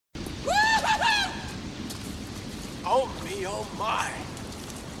me, oh my!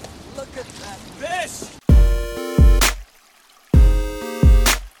 Look at that fish!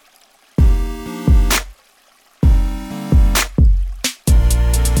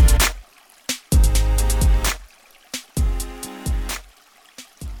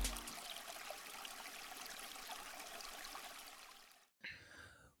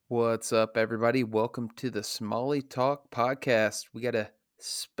 What's up, everybody? Welcome to the Smalley Talk podcast. We got a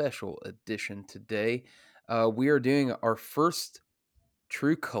special edition today. We are doing our first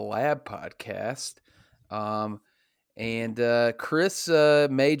true collab podcast. And Chris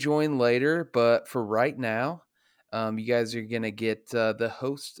may join later, but for right now, you guys are going to get the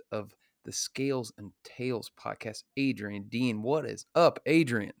host of the Scales and Tails podcast, Adrian Dean. What is up,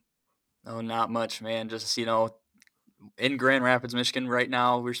 Adrian? Oh, not much, man. Just, in Grand Rapids, Michigan right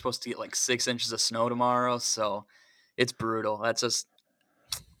now, we're supposed to get like 6 inches of snow tomorrow. So it's brutal.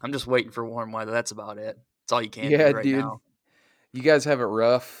 I'm just waiting for warm weather. That's about it. That's all you can do Yeah, right dude. now. You guys have it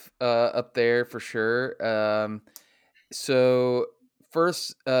rough up there for sure. So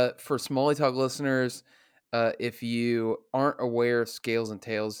first, for Smalley Talk listeners, if you aren't aware of Scales and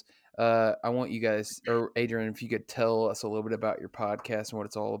Tails, I want you guys, or Adrian, if you could tell us a little bit about your podcast and what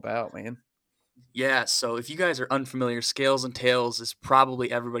it's all about, man. Yeah, so if you guys are unfamiliar, Scales and Tails is probably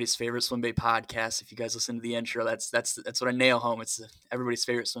everybody's favorite swim bait podcast. If you guys listen to the intro, that's what I nail home. It's everybody's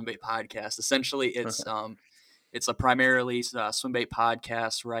favorite swim bait podcast. Essentially, it's a primarily swim bait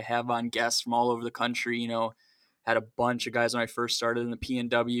podcast where I have on guests from all over the country. Had a bunch of guys when I first started in the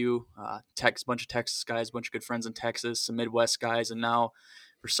PNW, bunch of Texas guys, bunch of good friends in Texas, some Midwest guys, and now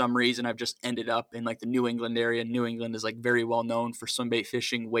for some reason I've just ended up in like the New England area. New England is like very well known for swim bait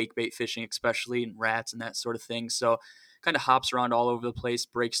fishing, wake bait fishing, especially, and rats and that sort of thing. So kind of hops around all over the place,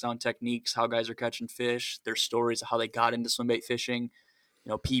 breaks down techniques, how guys are catching fish, their stories of how they got into swim bait fishing,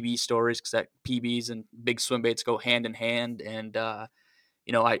 PB stories, because that PBs and big swim baits go hand in hand. And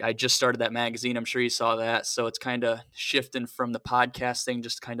I just started that magazine. I'm sure you saw that. So it's kind of shifting from the podcast thing,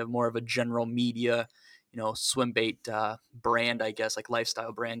 just kind of more of a general media, swim bait brand, I guess, like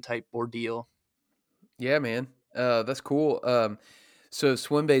lifestyle brand type ordeal. Yeah, man. That's cool. So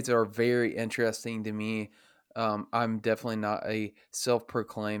swim baits are very interesting to me. I'm definitely not a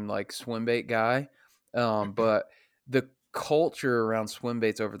self-proclaimed like swim bait guy. But the culture around swim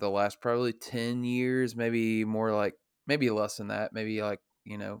baits over the last probably 10 years, maybe less than that, maybe like,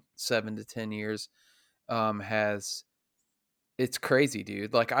 7 to 10 years, has it's crazy,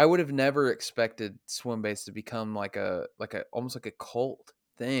 dude. Like I would have never expected swim baits to become like a almost like a cult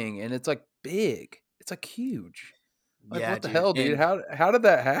thing, and it's like big. It's like huge. Like Yeah, what the dude. hell, dude? And How did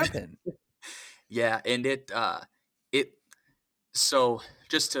that happen? yeah, and it so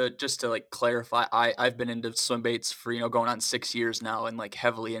just to like clarify, I've been into swim baits for going on 6 years now, and like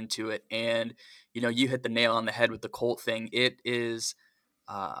heavily into it. And you hit the nail on the head with the cult thing. It is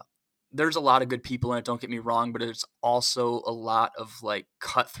uh there's a lot of good people in it, don't get me wrong, but there's also a lot of like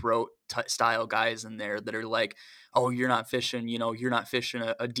cutthroat style guys in there that are like, oh, you're not fishing, you're not fishing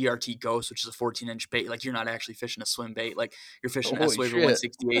a DRT Ghost, which is a 14-inch bait. Like, you're not actually fishing a swim bait. Like, you're fishing Holy S-Wave or shit.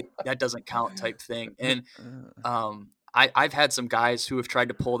 168. That doesn't count type thing. And I've had some guys who have tried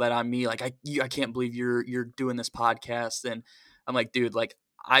to pull that on me. Like, I can't believe you're doing this podcast. And I'm like, dude, like,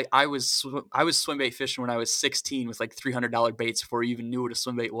 I was swim bait fishing when I was 16 with like $300 baits before you even knew what a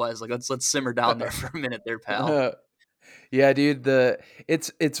swim bait was. Like, let's simmer down there for a minute there, pal. Yeah, dude,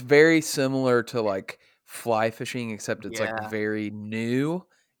 it's very similar to like fly fishing, except it's like Yeah. very new.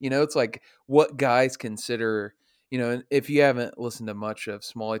 It's like what guys consider, and if you haven't listened to much of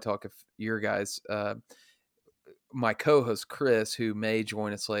Smalley Talk, if your guys, my co-host Chris, who may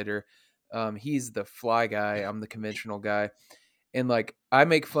join us later, he's the fly guy. I'm the conventional guy, and like I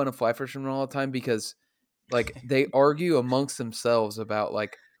make fun of fly fishermen all the time because like they argue amongst themselves about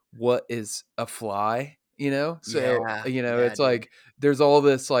like what is a fly, so Yeah. Yeah, it's dude. like there's all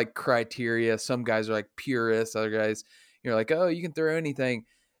this like criteria. Some guys are like purists, other guys you're like, oh, you can throw anything.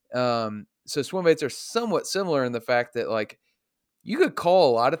 So swim baits are somewhat similar in the fact that like you could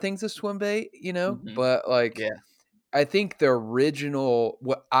call a lot of things a swim bait, Hmm. but like Yeah. I think the original,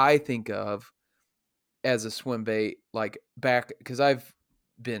 what I think of as a swim bait, like back, because I've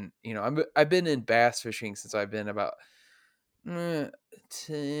been in bass fishing since I've been about 10,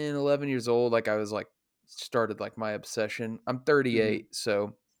 11 years old. Like I was like started like my obsession. I'm Hmm. 38,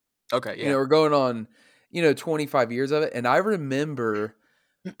 so Okay. Yeah. we're going on 25 years of it, and I remember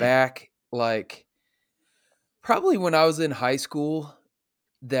back like probably when I was in high school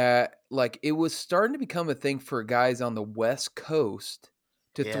that like it was starting to become a thing for guys on the West Coast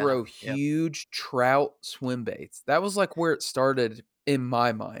to Yeah. throw Yeah. huge trout swim baits. That was like where it started in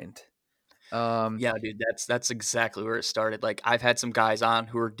my mind. Yeah, dude, that's exactly where it started. Like I've had some guys on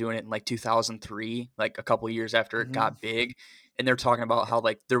who were doing it in like 2003, like a couple years after it Mhm. got big, and they're talking about how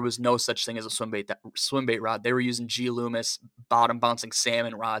like there was no such thing as a swim bait rod. They were using G Loomis bottom bouncing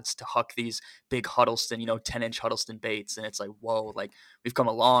salmon rods to huck these big Huddleston, 10-inch Huddleston baits, and it's like, whoa, like we've come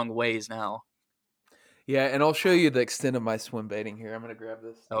a long ways now. Yeah, and I'll show you the extent of my swim baiting here. I'm gonna grab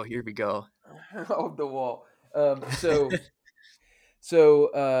this Oh, here we go. off the wall. So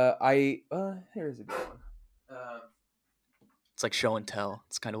I here's a good one. It's like show and tell.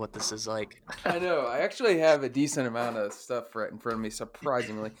 It's kind of what this is like. I know. I actually have a decent amount of stuff right in front of me.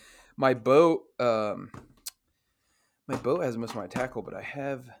 Surprisingly, my boat, has most of my tackle, but I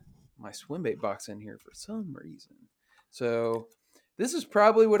have my swim bait box in here for some reason. So this is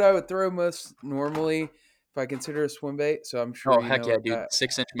probably what I would throw most normally if I consider a swim bait. So I'm sure Oh, you heck know yeah, what dude.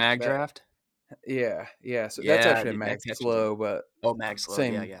 6-inch mag that. draft. Yeah. So that's Yeah, actually a dude, that Max catches it. Flow, but Oh, Max Low.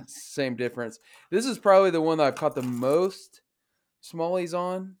 Yeah, yeah. same difference. This is probably the one that I've caught the most smallies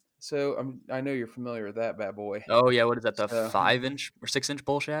on. So I know you're familiar with that bad boy. Oh yeah, what is that? The So 5-inch or 6-inch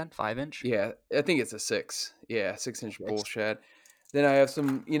bull shad? 5-inch? yeah, I think it's a 6. Yeah, 6-inch bull 6. shad. Then I have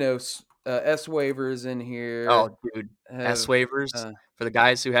some, S waivers in here. Oh, dude, I S have waivers uh, for the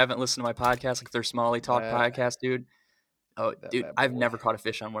guys who haven't listened to my podcast, like their Smalley Talk that podcast, dude. Oh, that dude, bad I've boy. never caught a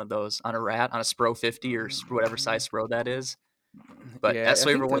fish on one of those on a rat on a Spro 50 or whatever size Spro that is. But Yeah, S I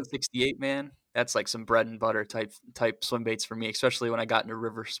Waver think the 168, man, that's like some bread and butter type swim baits for me, especially when I got into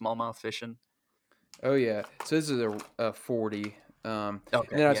river smallmouth fishing. oh yeah. So this is a 40. And Okay,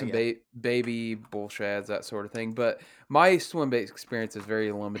 then I have yeah, some yeah. baby bull shads, that sort of thing. But my swim bait experience is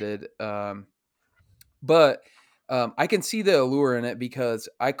very limited. But I can see the allure in it because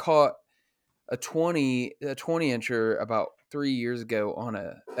I caught a 20 incher about 3 years ago on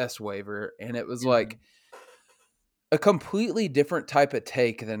a S waiver, and it was like Mhm. a completely different type of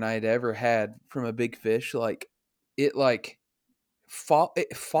take than I'd ever had from a big fish. Like it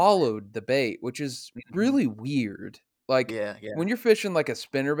it followed the bait, which is Mhm. really weird. Like Yeah, yeah. when you're fishing like a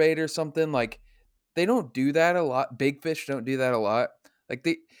spinner bait or something, like they don't do that a lot. Big fish don't do that a lot. Like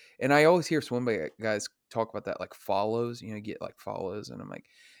and I always hear swim bait guys talk about that, like follows. You get like follows, and I'm like,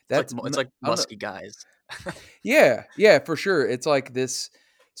 It's like I don't know. musky guys. Yeah, for sure. It's like this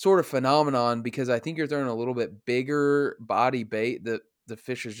sort of phenomenon because I think you're throwing a little bit bigger body bait that the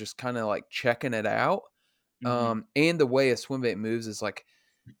fish is just kind of like checking it out. Mhm. And the way a swim bait moves is like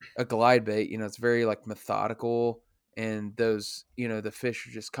a glide bait. It's very like methodical, and those the fish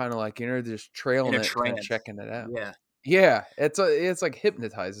are just kind of like they're just In trailing a it, kind of trance. checking it out. Yeah. Yeah, it's like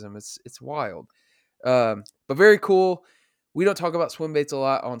hypnotizes them. It's wild. But very cool. We don't talk about swim baits a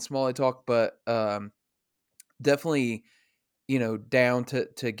lot on Smalley Talk, but definitely down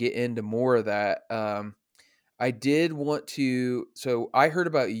to get into more of that. I did want to. So I heard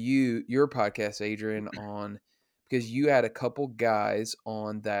about your podcast, Adrian, on because you had a couple guys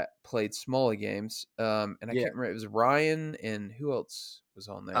on that played Smalley games. And I Yeah. can't remember. It was Ryan and who else was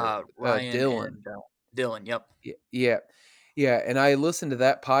on there? Ryan Dylan. and Dylan, yep. Yeah. And I listened to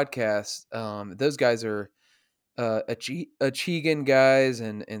that podcast. Those guys are Achigan guys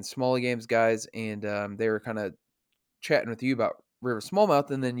and Smalley Games guys, and they were kind of chatting with you about river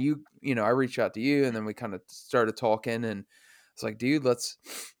smallmouth, and then I reached out to you, and then we kind of started talking, and it's like, dude, let's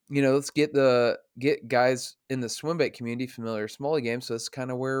get guys in the swim bait community familiar with Smalley Games. So that's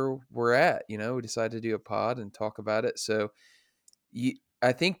kind of where we're at. We decided to do a pod and talk about it. So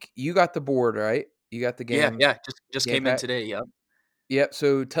I think you got the board right. You got the Yeah, game yeah, just game came in pack. today, yep. Yep.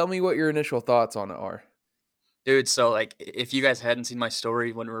 So tell me what your initial thoughts on it are. Dude, so, like, if you guys hadn't seen my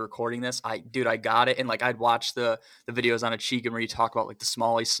story when we were recording this, I got it, and, like, I'd watch the videos on Achigan where you talk about, like, the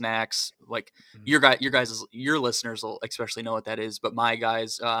Smalley snacks, like, Mhm. your listeners will especially know what that is, but my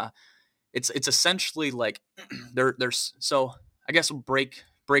guys, it's essentially, like, there's so I guess we'll break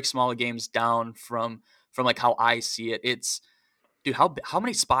Smalley games down from, like, how I see it. It's dude, how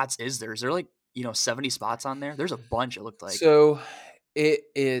many spots is there? Is there, like, 70 spots on there? There's a bunch, it looked like. So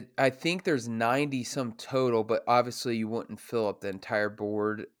I think there's 90 some total, but obviously you wouldn't fill up the entire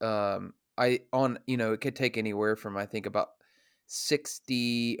board. It could take anywhere from I think about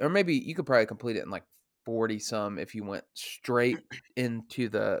 60, or maybe you could probably complete it in like 40 some if you went straight into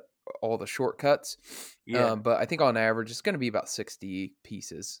the all the shortcuts. Yeah. But I think on average it's going to be about 60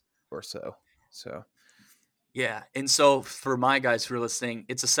 pieces or so. So Yeah, and so for my guys who are listening,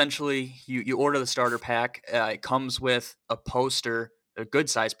 it's essentially you order the starter pack. It comes with a poster, a good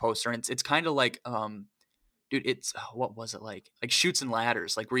size poster, and it's kind of like dude, it's what was it like? Like Chutes and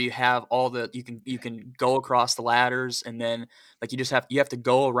Ladders, like where you have all the you can go across the ladders, and then like you have to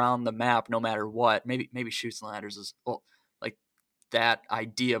go around the map no matter what. Maybe Chutes and Ladders is well, like that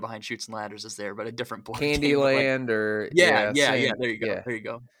idea behind Chutes and Ladders is there, but a different board game. But like, Candyland or yeah, yeah, yeah. same. There you go. Yeah, There you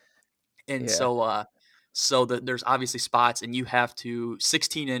go. And yeah. there's obviously spots, and you have to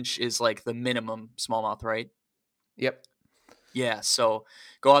 16-inch is like the minimum smallmouth, right? Yep. Yeah, so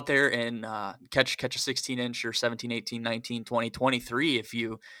go out there and catch a 16-inch or 17, 18, 19, 20, 23 if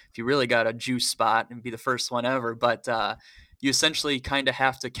you really got a juice spot and be the first one ever. But you essentially kind of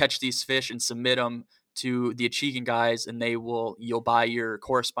have to catch these fish and submit them to the Achigan guys, and you'll buy your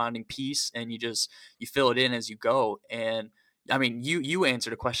corresponding piece, and you fill it in as you go. And I mean, you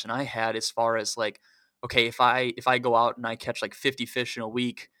answered a question I had as far as like, okay, if I go out and I catch like 50 fish in a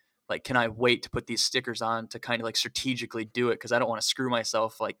week, like, can I wait to put these stickers on to kind of like strategically do it? Because I don't want to screw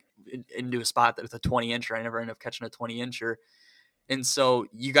myself like into a spot that with a 20-incher. I never end up catching a 20-incher. And so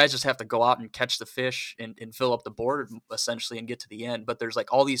you guys just have to go out and catch the fish and fill up the board essentially and get to the end. But there's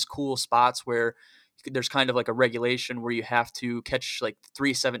like all these cool spots where there's kind of like a regulation where you have to catch like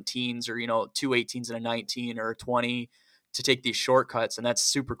 3 17s or, 2 18s and a 19 or a 20 to take these shortcuts. And that's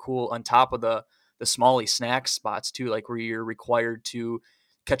super cool on top of the smally snack spots too, like where you're required to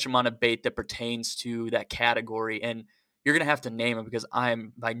catch them on a bait that pertains to that category. And you're going to have to name them because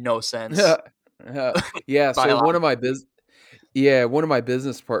I'm by no sense Yeah. So biologically. one of my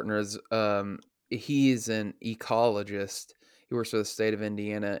business partners, he's an ecologist. He works for the state of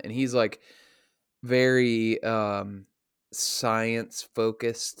Indiana, and he's like very science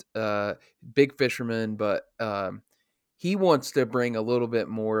focused, big fisherman, but he wants to bring a little bit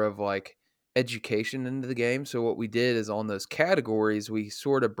more of like education into the game. So what we did is on those categories, we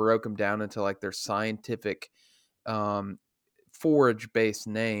sort of broke them down into like their scientific um, forage based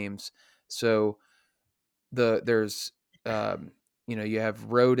names. So there's you have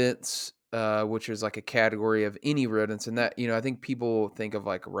rodents, which is like a category of any rodents, and that I think people think of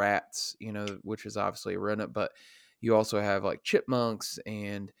like rats, which is obviously a rodent, but you also have like chipmunks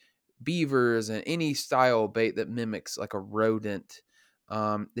and beavers and any style bait that mimics like a rodent.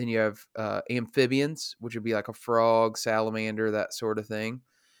 Then you have amphibians, which would be like a frog, salamander, that sort of thing.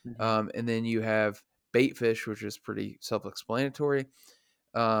 Mhm. And then you have bait fish, which is pretty self-explanatory.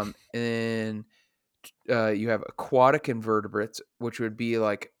 And you have aquatic invertebrates, which would be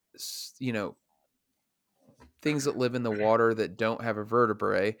like things that live in the water that don't have a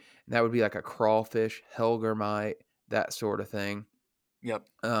vertebrae, and that would be like a crawfish, hellgrammite, that sort of thing. Yep.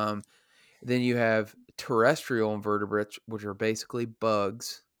 Um, then you have terrestrial invertebrates, which are basically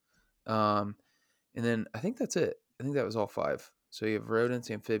bugs. Um, and then I think that's it. I think that was all five. So you have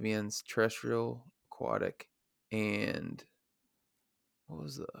rodents, amphibians, terrestrial, aquatic, and what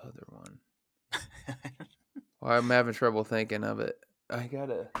was the other one? Well, I'm having trouble thinking of it. I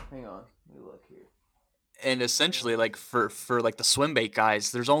gotta hang on. Let me look here. And essentially, like for like the swim bait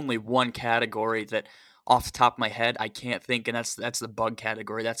guys, there's only one category that off the top of my head I can't think, and that's the bug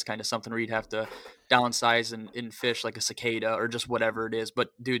category. That's kind of something where you'd have to downsize and fish like a cicada or just whatever it is. But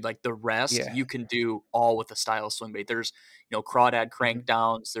dude, like the rest, Yeah. you can do all with a style of swim bait. There's crawdad Mhm. crank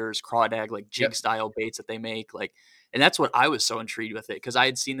downs, there's crawdad like jig Yep. style baits that they make, like, and that's what I was so intrigued with it because I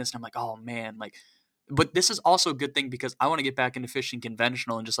had seen this and I'm like, oh man, like. But this is also a good thing because I want to get back into fishing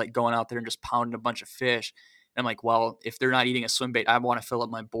conventional and just like going out there and just pounding a bunch of fish. And I'm like, well, if they're not eating a swim bait, I want to fill up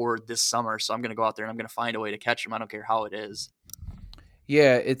my board this summer. So I'm going to go out there and I'm going to find a way to catch them. I don't care how it is.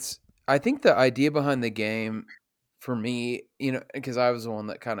 Yeah, I think the idea behind the game for me, because I was the one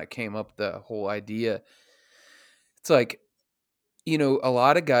that kind of came up with the whole idea. It's like, a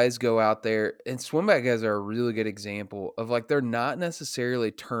lot of guys go out there, and swim back guys are a really good example of like they're not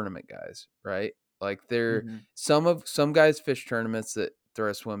necessarily tournament guys, right? Like they're Hmm. some guys fish tournaments that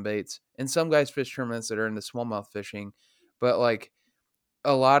throw swim baits, and some guys fish tournaments that are into smallmouth fishing, but like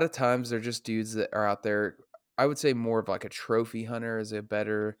a lot of times they're just dudes that are out there. I would say more of like a trophy hunter is a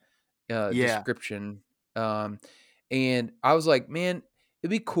better Yeah. description. Um, and I was like, man,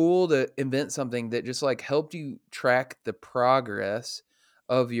 it'd be cool to invent something that just like helped you track the progress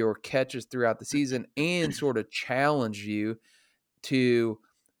of your catches throughout the season and sort of challenge you to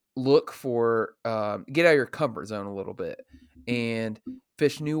look for get out of your comfort zone a little bit and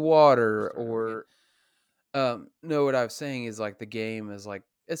fish new water or no, what I was saying is like the game is like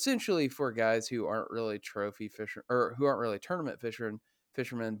essentially for guys who aren't really trophy fisher or who aren't really tournament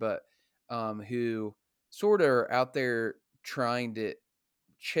fishermen, but who sort of are out there trying to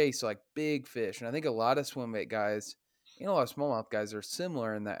chase like big fish. And I think a lot of swim bait guys, a lot of smallmouth guys are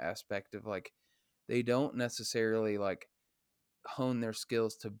similar in that aspect of like they don't necessarily like hone their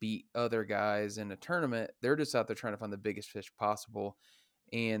skills to beat other guys in a tournament. They're just out there trying to find the biggest fish possible.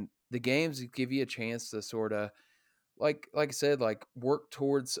 And the games give you a chance to sort of like I said, like work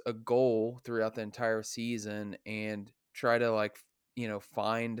towards a goal throughout the entire season and try to like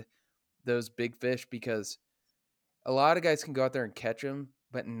find those big fish, because a lot of guys can go out there and catch them,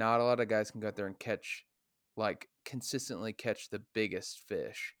 but not a lot of guys can go out there and consistently catch the biggest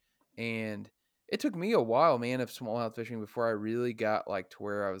fish. And it took me a while, man, of smallmouth fishing before I really got to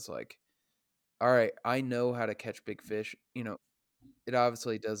where I was like, all right, I know how to catch big fish. It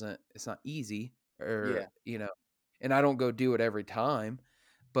obviously it's not easy, Yeah. and I don't go do it every time,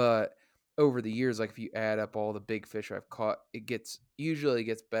 but over the years, if you add up all the big fish I've caught, usually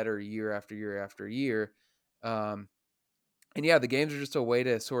gets better year after year after year. And yeah, the games are just a way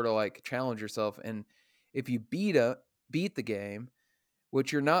to sort of challenge yourself. And if you beat the game,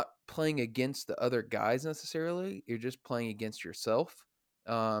 which you're not playing against the other guys necessarily, you're just playing against yourself.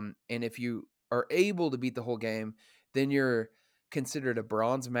 And if you are able to beat the whole game, then you're considered a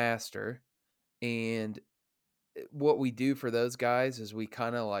bronze master. And what we do for those guys is we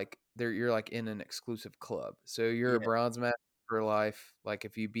kind of you're in an exclusive club. So you're a Yeah. bronze master for life.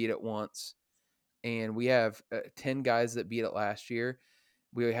 If you beat it once, and we have 10 guys that beat it last year.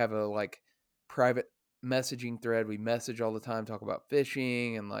 We have a private messaging thread. We message all the time, talk about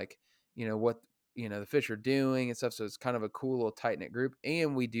fishing and what the fish are doing and stuff. So it's kind of a cool little tight knit group.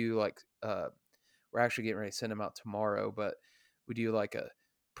 And we do we're actually getting ready to send them out tomorrow, but we do a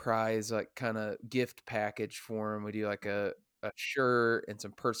prize kind of gift package for them. We do a shirt and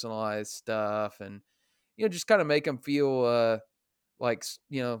some personalized stuff, and just kind of make them feel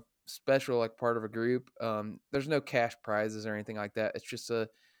special, part of a group. There's no cash prizes or anything like that. It's just a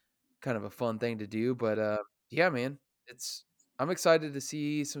kind of a fun thing to do. But yeah, man, I'm excited to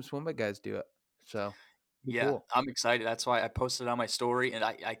see some swim bait guys do it. So be Yeah, cool. I'm excited. That's why I posted it on my story, and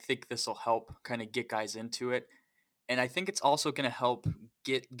I think this will help kind of get guys into it. And I think it's also going to help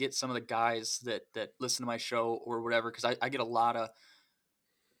get some of the guys that listen to my show or whatever, because I get a lot of.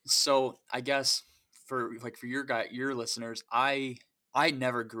 So I guess for your listeners, I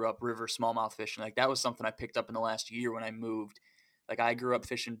never grew up river smallmouth fishing. That was something I picked up in the last year when I moved. I grew up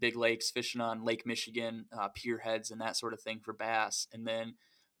fishing big lakes, fishing on Lake Michigan, pier heads, and that sort of thing for bass. And then,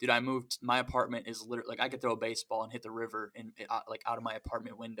 dude, I moved. My apartment is literally I could throw a baseball and hit the river and out of my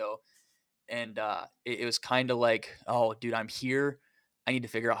apartment window. And it was kind of like, oh, dude, I'm here. I need to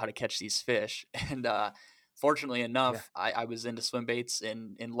figure out how to catch these fish. And fortunately Yeah. enough, I was into swim baits,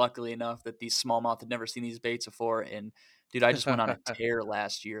 and luckily enough that these smallmouth had never seen these baits before. And dude, I just went on a tear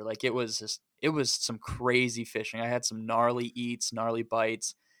last year. It was some crazy fishing. I had some gnarly eats, gnarly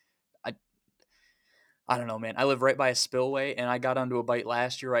bites. I don't know, man. I live right by a spillway, and I got onto a bite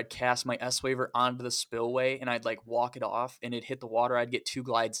last year. I'd cast my S-Waver onto the spillway, and I'd walk it off, and it'd hit the water. I'd get 2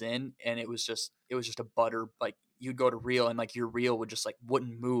 glides in, and it was just a butter. You'd go to reel, and your reel would just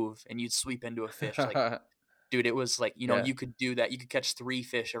wouldn't move, and you'd sweep into a fish. Dude, it was Yeah. you could do that. You could catch 3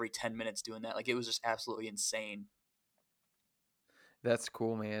 fish every 10 minutes doing that. It was just absolutely insane. That's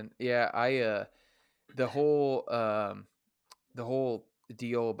cool, man. Yeah, I the whole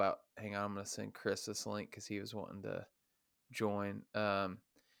deal about, hang on, I'm gonna send Chris this link because he was wanting to join. The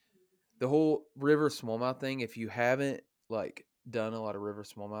whole river smallmouth thing, if you haven't done a lot of river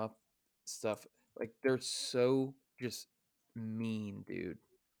smallmouth stuff, they're so just mean, dude.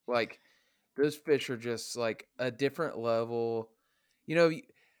 Those fish are just a different level. I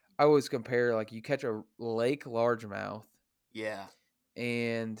always compare, you catch a lake largemouth, Yeah.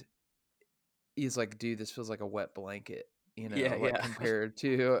 and he's like, dude, this feels like a wet blanket, Yeah, yeah. compared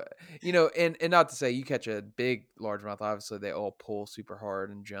to, and not to say you catch a big largemouth, obviously they all pull super hard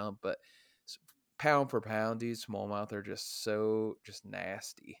and jump, but pound for pound, dude, smallmouth are just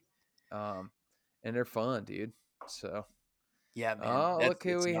nasty. And they're fun, dude. So, Yeah, man. oh, look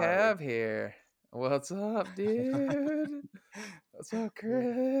who It's we gnarly. have here. What's up, dude? What's up,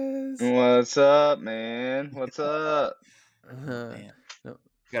 Chris? What's up, man? What's up? Oh, man. No,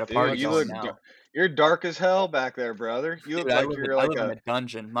 Got a Dude, party you going look now. you're dark as hell back there, brother. You look Dude, like you're I like live in a a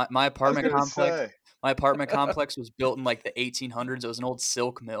dungeon. My I was apartment gonna complex say. my apartment complex was built in the 1800s. It was an old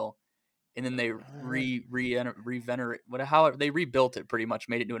silk mill, and then they they rebuilt it pretty much,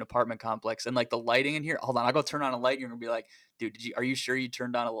 made it into an apartment complex. And the lighting in here. Hold on, I'll go turn on a light. You're gonna be like, dude, are you sure you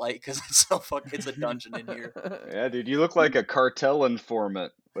turned on a light? Because it's so it's a dungeon in here. Yeah, dude, you look like a cartel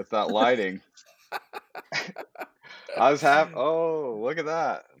informant with that lighting. Oh, look at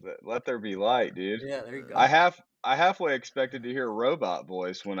that. Let there be light, dude. Yeah, there you go. I halfway expected to hear a robot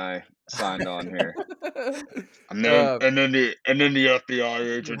voice when I signed on here. And then the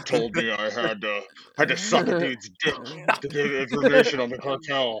FBI agent told me I had to suck a dude's dick to give information on the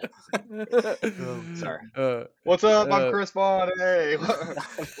cartel. Sorry. What's up? I'm Chris Vaughn. Hey.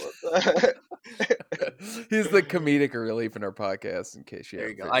 What's up? He's the comedic relief in our podcast. In case you There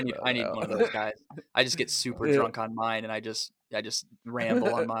you haven't go. I figured need that out. one of those guys. I just get super Yeah. drunk on mine, and I just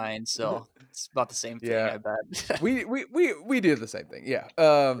ramble on mine. So it's about the same thing, Yeah. I bet. We do the same thing. Yeah.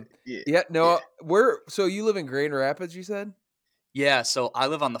 Yeah. Yeah. No. So you live in Grand Rapids? You said. Yeah. So I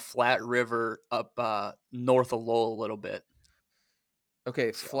live on the Flat River up north of Lowell a little bit.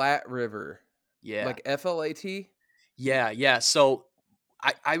 Okay. Flat River. Yeah. Like FLAT. Yeah. So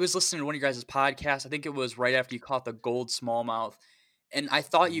I was listening to one of your guys' podcasts. I think it was right after you caught the gold smallmouth. And I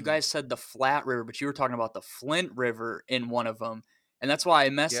thought you guys said the Flat River, but you were talking about the Flint River in one of them. And that's why I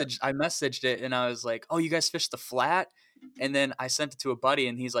messaged it, and I was like, "Oh, you guys fish the Flat?" And then I sent it to a buddy,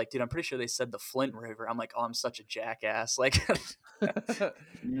 and he's like, "Dude, I'm pretty sure they said the Flint River." I'm like, "Oh, I'm such a jackass!" Like,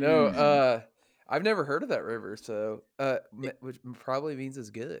 No. I've never heard of that river, so which probably means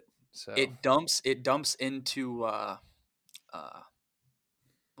it's good. So it dumps into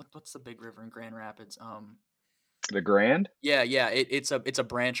what's the big river in Grand Rapids? The Grand? Yeah. It's a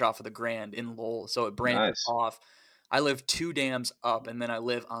branch off of the Grand in Lowell, so it branches Nice. off. I live 2 dams up, and then I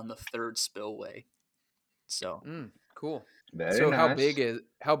live on the 3rd spillway. So cool. Very So nice.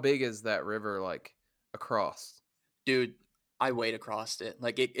 how big is that river like across? dude, I wade across it.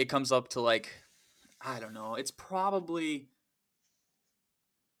 Like it comes up to like, I don't know, it's probably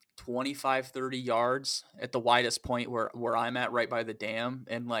 25, 30 yards at the widest point where I'm at, right by the dam.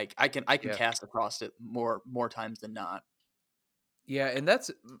 And like I can Yeah. cast across it more times than not. Yeah, and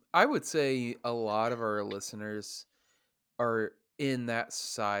I would say a lot of our listeners are in that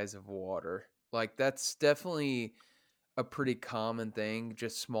size of water. Like that's definitely a pretty common thing,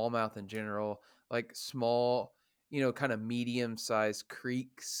 just smallmouth in general, like small, kind of medium-sized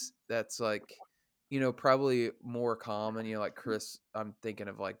creeks. That's like, probably more common, like Chris, I'm thinking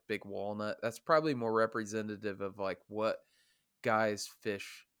of like Big Walnut. That's probably more representative of like what guys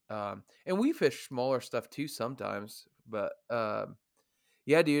fish. And we fish smaller stuff too sometimes, but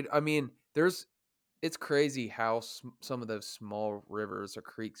yeah, dude, I mean, it's crazy how some of those small rivers or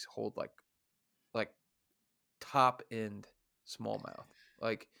creeks hold like top end smallmouth.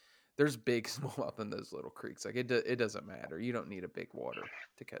 Like there's big smallmouth in those little creeks. Like it doesn't matter. You don't need a big water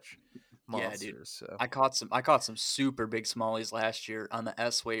to catch monsters. Yeah, dude. So I caught some super big smallies last year on the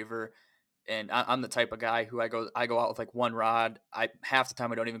S waiver. And I'm the type of guy who I go out with like one rod. Half the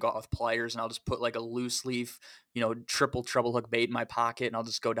time I don't even go out with pliers, and I'll just put like a loose leaf, triple treble hook bait in my pocket, and I'll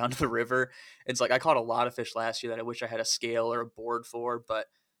just go down to the river. It's like I caught a lot of fish last year that I wish I had a scale or a board for, but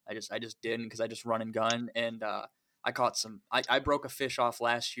I just didn't because I just run and gun. And I caught some. I broke a fish off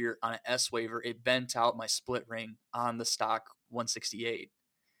last year on an S waiver. It bent out my split ring on the stock 168,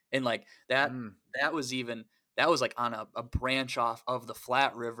 and like that was like on a branch off of the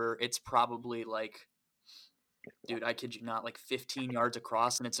Flat River. It's probably like, dude, I kid you not, like 15 yards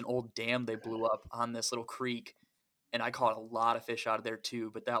across, and it's an old dam they blew up on this little creek. And I caught a lot of fish out of there too,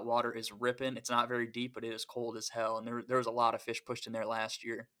 but that water is ripping. It's not very deep, but it is cold as hell. And there was a lot of fish pushed in there last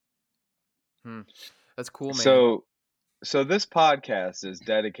year. That's cool, man. So this podcast is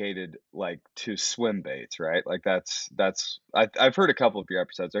dedicated like to swim baits, right? Like I've heard a couple of your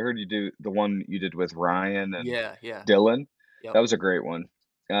episodes. I heard you do the one you did with Ryan and Yeah. Dylan. Yep. That was a great one.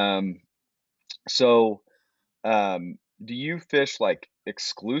 So do you fish like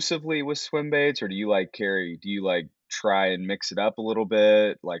exclusively with swim baits, or do you like try and mix it up a little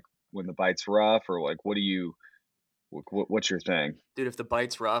bit, like when the bite's rough, or like what's your thing? Dude, if the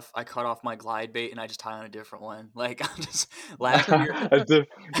bite's rough, I cut off my glide bait and I just tie on a different one. Like I'm just last year.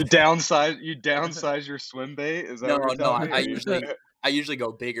 You downsize your swim bait? Is that No, what you're telling me? I usually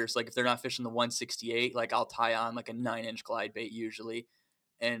go bigger. So like if they're not fishing the 168, like I'll tie on like a 9-inch glide bait usually.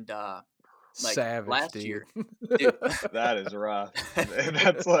 And like savage, last dude. year, dude. That is rough. And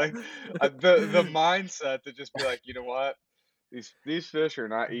that's like the mindset to just be like, you know what? These fish are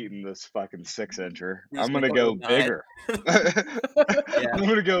not eating this fucking 6-incher. I'm gonna go bigger. I'm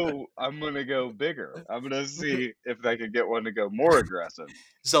gonna go bigger. I'm gonna see if I can get one to go more aggressive.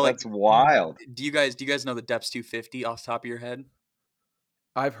 So that's wild. Do you guys know the Depths 250 off the top of your head?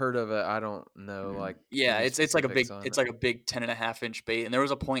 I've heard of it. I don't know. Like, yeah, it's like a big 10.5-inch bait. And there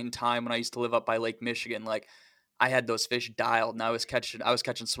was a point in time when I used to live up by Lake Michigan, like I had those fish dialed, and I was catching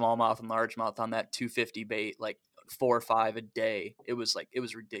smallmouth and largemouth on that 250 bait, like 4 or 5 a day. It was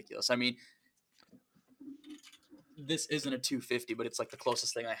ridiculous. I mean, this isn't a 250, but it's like the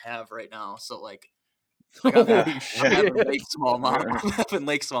closest thing I have right now. So like, I'm having Lake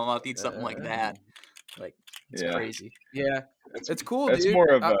Smallmouth eat something like that. Like, it's crazy. Yeah, it's cool. It's dude. more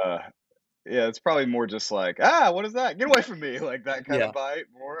of it's probably more just like, what is that? Get away from me, like that kind of bite.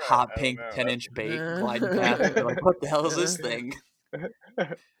 More hot pink 10-inch bait gliding past. Like, what the hell is this thing?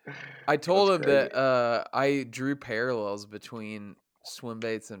 I told That's him crazy. that I drew parallels between swim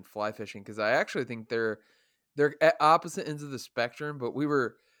baits and fly fishing because I actually think they're at opposite ends of the spectrum. But we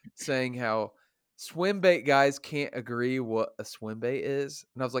were saying how swim bait guys can't agree what a swim bait is,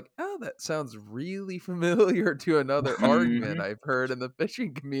 and I was like, "Oh, that sounds really familiar to another argument Mhm. I've heard in the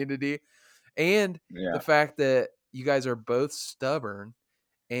fishing community." And the Yeah. fact that you guys are both stubborn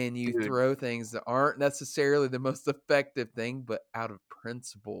and you Dude. throw things that aren't necessarily the most effective thing, but out of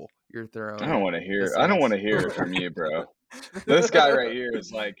principle, you're I don't throwing want to the hear. I don't same want to hear it stuff. from you, bro. This guy right here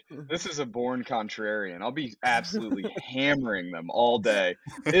is like, this is a born contrarian. I'll be absolutely hammering them all day.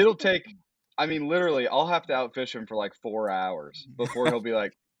 It'll take, I mean, literally, I'll have to outfish him for like 4 hours before he'll be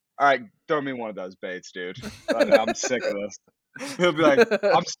like, all right, throw me one of those baits, dude. I'm sick of this. He'll be like,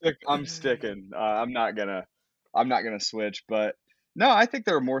 I'm sticking. I'm not gonna switch. But no, I think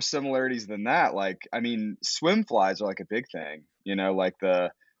there are more similarities than that. Like, I mean, swim flies are like a big thing. Like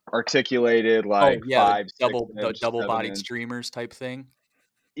the articulated, Oh, like yeah, 5, 6 the inch, seven double-bodied inch. streamers type thing.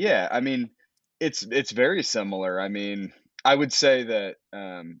 Yeah, I mean, it's very similar. I mean, I would say that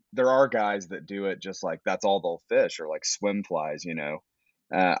there are guys that do it just like that's all they'll fish, or like swim flies.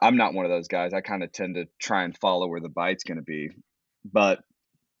 I'm not one of those guys. I kind of tend to try and follow where the bite's going to be. But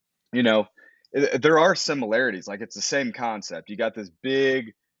you know, there are similarities. Like it's the same concept. You got this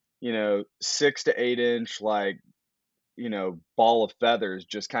big, 6 to 8 inch, like ball of feathers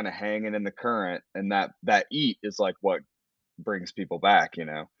just kind of hanging in the current, and that eat is like what brings people back.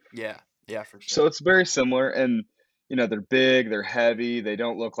 Yeah, yeah, for sure. So it's very similar, and they're big, they're heavy, they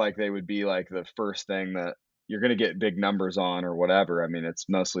don't look like they would be like the first thing that you're going to get big numbers on or whatever. I mean, it's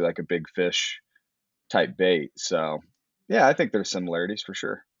mostly like a big fish type bait. So yeah, I think there's similarities for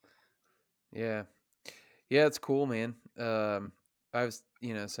sure. Yeah. Yeah, it's cool, man. I was,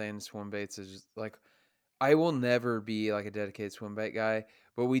 saying swim baits is just like I will never be like a dedicated swim bait guy,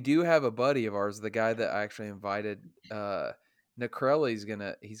 but we do have a buddy of ours, the guy that I actually invited, he's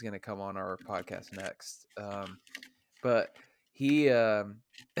gonna come on our podcast next. But he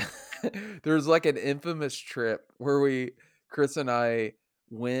there's like an infamous trip where Chris and I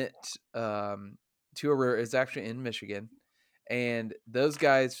went to a river. It's actually in Michigan, and those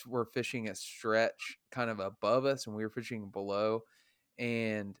guys were fishing a stretch kind of above us, and we were fishing below,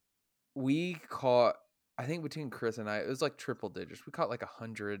 and we caught, I think between Chris and I, it was like triple digits. We caught like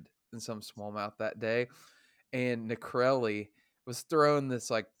 100 and some smallmouth that day, and Nicrelli was throwing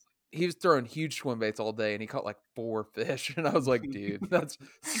this like he was throwing huge swim baits all day, and he caught like 4 fish, and I was like, dude, that's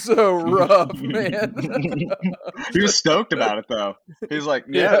so rough, man. He was stoked about it though. He was like,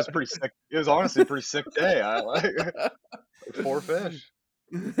 "Yeah, it Yeah. was pretty sick. It was honestly a pretty sick day. I like 4 fish."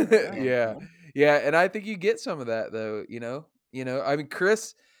 Yeah. Yeah, and I think you get some of that though. I mean,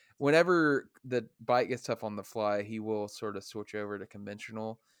 Chris, whenever the bite gets tough on the fly, he will sort of switch over to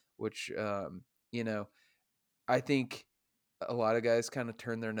conventional, which you know, I think a lot of guys kind of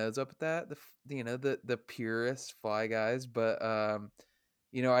turn their nose up at that, the purest fly guys, but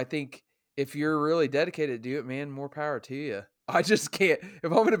I think if you're really dedicated to do it, man, more power to you. I just can't. If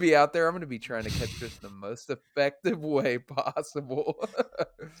I'm going to be out there, I'm going to be trying to catch fish the most effective way possible.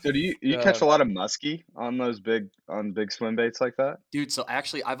 So do you catch a lot of muskie on those big swim baits like that? Dude, so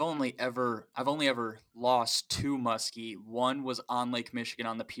actually I've only ever lost 2 muskie. One was on Lake Michigan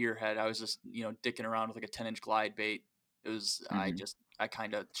on the pier head. I was just, dicking around with like a 10-inch glide bait. It was Mhm. I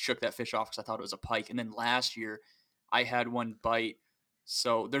kind of shook that fish off cuz I thought it was a pike. And then last year I had one bite.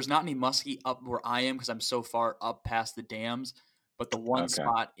 So there's not any muskie up where I am cuz I'm so far up past the dams, but the one Okay.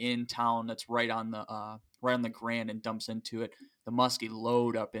 spot in town that's right on the Grand and dumps into it, the muskie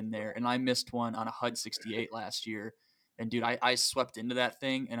load up in there. And I missed one on a HUD 68 last year. And dude, I swept into that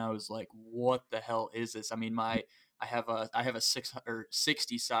thing and I was like, what the hell is this? I mean, I have a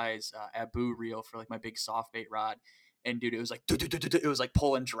 60 size Abu reel for like my big soft bait rod. And dude, it was like it was like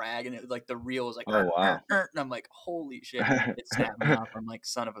pull and drag, and it like the reel was like Oh wow. and I'm like, holy shit! And it snapped me off. I'm like,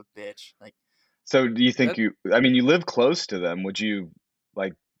 son of a bitch! Like, So do you think That I mean, you live close to them. Would you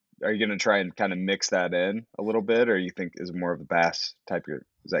like, are you gonna try and kind of mix that in a little bit, or you think is more of a bass type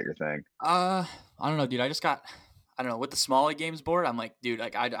is that your thing? I don't know, dude. I don't know, with the Smalley Games board. I'm like, dude,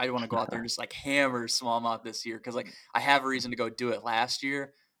 like I want to go out there and just like hammer smallmouth this year because like I have a reason to go do it last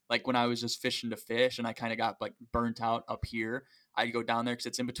year. Like when I was just fishing to fish and I kind of got like burnt out up here, I'd go down there because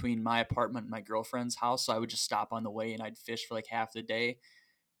it's in between my apartment and my girlfriend's house. So I would just stop on the way and I'd fish for like half the day.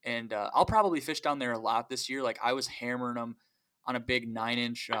 And I'll probably fish down there a lot this year. Like I was hammering them on a big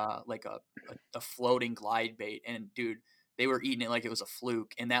 9-inch, like a floating glide bait, and dude, they were eating it like it was a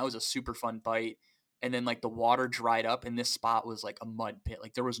fluke, and that was a super fun bite. And then like the water dried up, and this spot was like a mud pit.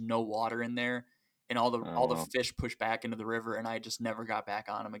 Like there was no water in there, and all Oh, the wow. fish pushed back into the river, and I just never got back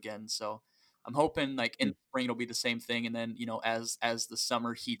on them again. So I'm hoping like in the spring it'll be the same thing, and then as the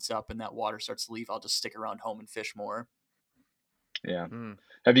summer heats up and that water starts to leave, I'll just stick around home and fish more. Yeah. Hmm.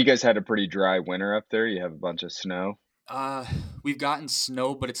 Have you guys had a pretty dry winter up there? You have a bunch of snow? Uh, we've gotten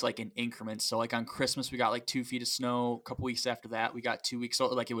snow, but it's like in increments. So like on Christmas, we got like 2 feet of snow. A couple weeks after that, we got 2 weeks. So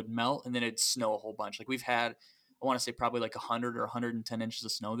like it would melt and then it'd snow a whole bunch. Like we've had, I want to say probably like 100 or 110 inches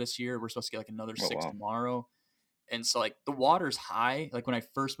of snow this year. We're supposed to get like another Oh, six wow. tomorrow. And so like the water's high. Like when I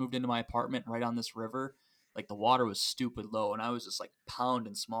first moved into my apartment right on this river, like the water was stupid low, and I was just like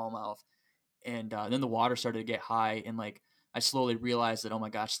pounding smallmouth. And then the water started to get high, and like I slowly realized that, oh my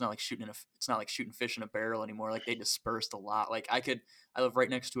gosh, it's not like shooting fish in a barrel anymore. Like they dispersed a lot. I live right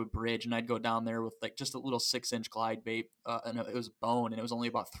next to a bridge, and I'd go down there with like just a little 6-inch glide bait, and it was bone, and it was only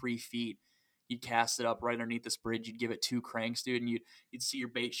about 3 feet. You'd cast it up right underneath this bridge. You'd give it 2 cranks, dude, and you'd see your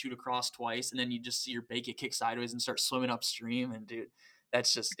bait shoot across twice, and then you'd just see your bait get kicked sideways and start swimming upstream. And dude,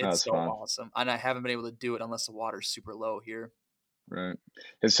 it's That's so fun. awesome. And I haven't been able to do it unless the water's super low here. Right.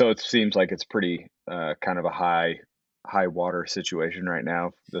 And so it seems like it's pretty kind of a high water situation right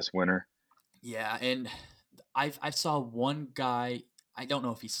now this winter. Yeah, and I saw one guy. I don't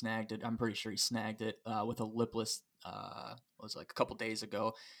know if he snagged it. I'm pretty sure he snagged it with a lipless. It was like a couple days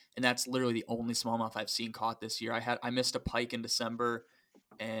ago, and that's literally the only smallmouth I've seen caught this year. I missed a pike in December,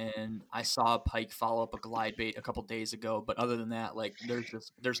 and I saw a pike follow up a glide bait a couple days ago. But other than that, like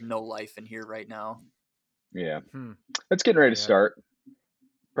there's no life in here right now. Yeah. Hmm. It's getting ready to Yeah. start.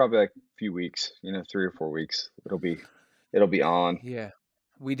 Probably like a few weeks, 3 or 4 weeks. It'll be on. Yeah.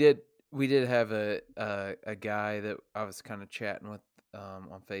 We did have a guy that I was kind of chatting with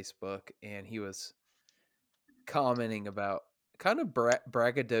on Facebook, and he was commenting about kind of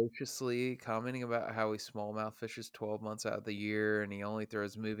braggadociously commenting about how he smallmouth fishes 12 months out of the year and he only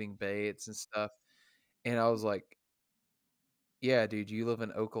throws moving baits and stuff. And I was like, yeah, dude, you live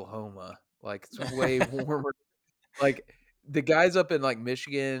in Oklahoma. Like it's way warmer. Like the guys up in like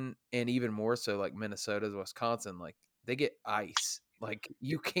Michigan and even more so like Minnesota, Wisconsin, like they get ice. Like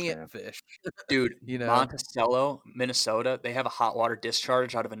you can't Yeah. fish, Dude, you know. Monticello, Minnesota, they have a hot water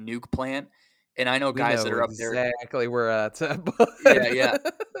discharge out of a nuke plant, and I know We guys that know are up there. exactly where that's at, Yeah, yeah.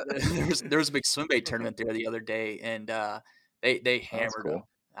 but There was a big swim bait tournament there the other day, and they That's hammered them. cool.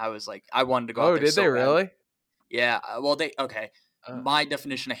 I was like, I wanted to go out Oh, there did so they bad. really? Yeah, well, okay. Uh, My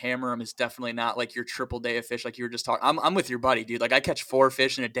definition of hammer them is definitely not like your triple day of fish, like you were just talking. I'm with your buddy, dude. Like I catch 4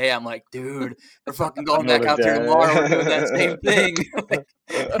 fish in a day. I'm like, dude, we're fucking going back Another out there tomorrow. We're doing that same day. thing.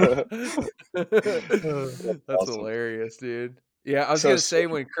 That's That's awesome. hilarious, dude. Yeah, I was So gonna say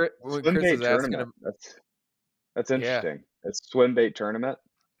when swim Chris was bait asking tournament. him, That's yeah, interesting. It's swim bait tournament.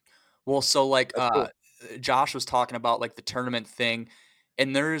 Well, so like That's cool. Josh was talking about like the tournament thing,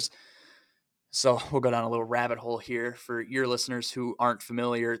 and so we'll go down a little rabbit hole here for your listeners who aren't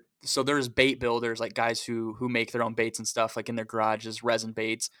familiar. So there's bait builders, like guys who make their own baits and stuff, like in their garages, resin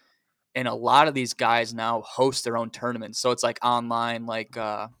baits. And a lot of these guys now host their own tournaments. So it's like online, like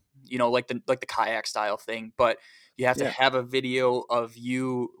like the kayak style thing. But you have to Yeah. have a video of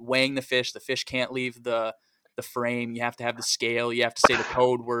you weighing the fish. The fish can't leave the frame. You have to have the scale. You have to say the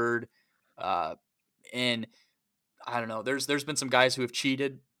code word. Uh, and I don't know. There's been some guys who have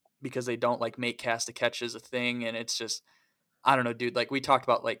cheated because they don't like make cast to catch as a thing, and it's just I don't know, dude. Like we talked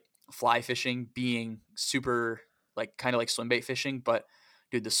about like fly fishing being super like kind of like swim bait fishing, but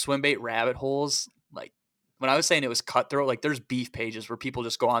dude, the swim bait rabbit holes, like when I was saying it was cutthroat, like there's beef pages where people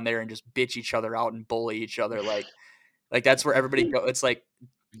just go on there and just bitch each other out and bully each other. Like that's where everybody go. It's like,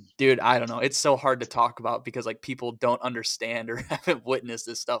 dude, I don't know. It's so hard to talk about because like people don't understand or haven't witnessed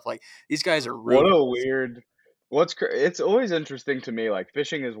this stuff. Like these guys are What a ruthless. weird. It's always interesting to me. Like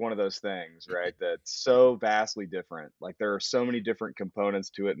fishing is one of those things, right? That's so vastly different. Like there are so many different components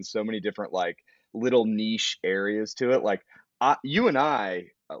to it, and so many different like little niche areas to it. Like you and I,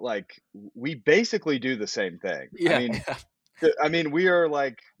 like we basically do the same thing. I Yeah. mean, we are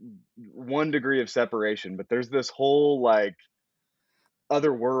like 1 degree of separation, but there's this whole like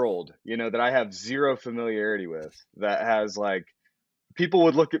other world, that I have zero familiarity with. That has like people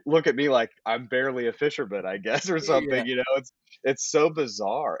would look at me like I'm barely a fisherman, I guess, or Yeah. something. It's so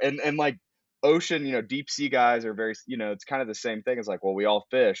bizarre. And like ocean, deep sea guys are very, it's kind of the same thing. It's like, well, we all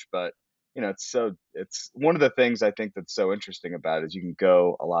fish, but it's one of the things I think that's so interesting about it is you can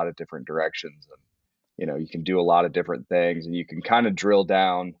go a lot of different directions, and you can do a lot of different things, and you can kind of drill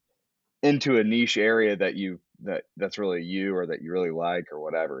down into a niche area that's really you, or that you really like, or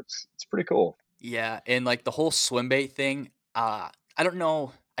whatever. It's pretty cool. Yeah, and like the whole swim bait thing, I don't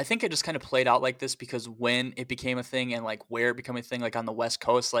know. I think it just kind of played out like this because when it became a thing and like where it became a thing, like on the West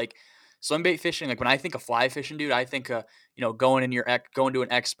Coast, like swim bait fishing, like when I think of fly fishing, dude, I think going to an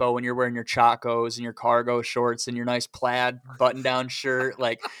expo and you're wearing your Chacos and your cargo shorts and your nice plaid button down shirt,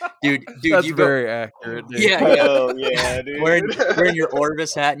 like dude, That's you go, very accurate, dude. yeah, Hell yeah, dude. wearing your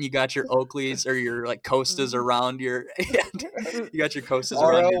Orvis hat and you got your Oakleys or your like Costas around your you got your Costas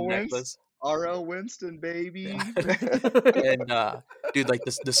around your necklace. R.L. Winston, baby. And dude, like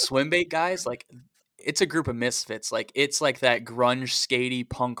the swim bait guys, like it's a group of misfits. Like it's like that grunge, skatey,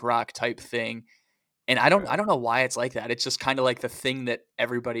 punk rock type thing. And I don't know why it's like that. It's just kind of like the thing that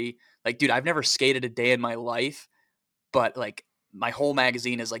everybody like, dude, I've never skated a day in my life, but like my whole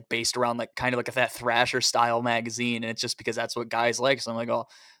magazine is like based around like kind of like that Thrasher style magazine. And it's just because that's what guys like. So I'm like, oh,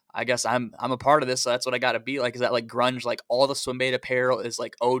 I guess I'm a part of this. So that's what I got to be like. Is that like grunge? Like all the swim bait apparel is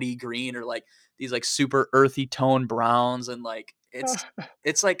like OD green or like these like super earthy tone browns. And like, it's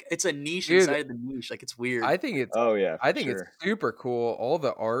like, it's a niche Dude, inside of the niche. Like it's weird. I think it's it's super cool. All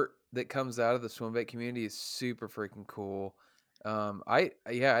the art that comes out of the swim bait community is super freaking cool. I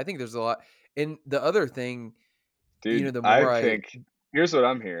think there's a lot. And the other thing, dude, the more here's what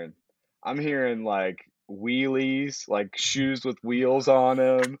I'm hearing. I'm hearing like wheelies, like shoes with wheels on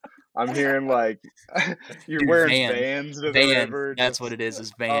them. I'm hearing like you're wearing Vans to the river. That's what it is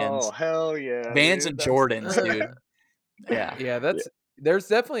Vans. Oh hell yeah, Vans dude. and Jordans, dude. Yeah, there's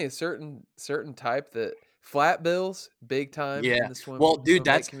definitely a certain type that flat bills big time. Yeah. In the swim, well, dude,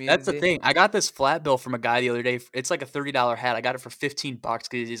 that's community. the thing. I got this flat bill from a guy the other day. It's like a $30 hat. I got it for $15 because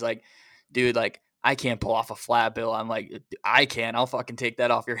he's like, dude, like I can't pull off a flat bill. I'm like, I can. I'll fucking take that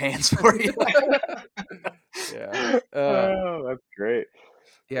off your hands for you. Yeah. Oh, that's great.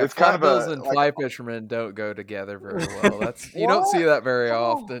 Yeah, it's flat bills and fly fishermen don't go together very well. That's you don't see that very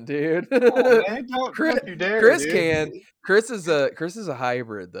often, dude. Oh, man, Chris dude. Can. Chris is a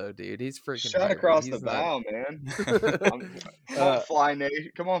hybrid though, dude. He's freaking shot across the bow, man.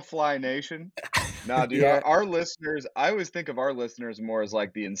 Come on, Fly Nation. Nah, dude, our listeners, I always think of our listeners more as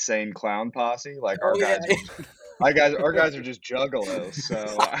like the insane clown posse. Like our guys our guys are just juggalos, so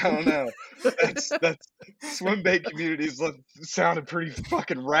I don't know. That's swim bait communities sounded pretty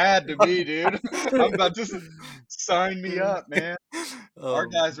fucking rad to me, dude. I'm about to sign me up, man. Our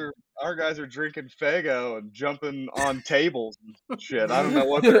guys are drinking Faygo and jumping on tables and shit. I don't know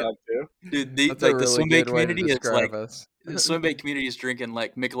what they're up to. Dude, the swim bait community is like the swim bait community is drinking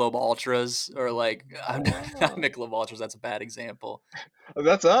like Michelob Ultras or like not Michelob Ultras. That's a bad example.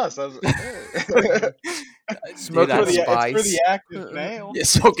 That's us. Smoking spice. It's for the active male. Yeah,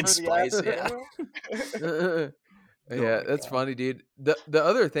 smoking spice. Yeah. Yeah, that's funny, dude. The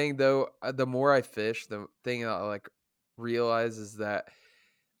other thing though, the more I fish, the thing I like realize is that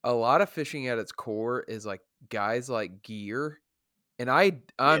a lot of fishing at its core is like guys like gear, and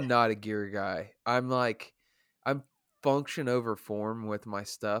I'm not a gear guy. I'm function over form with my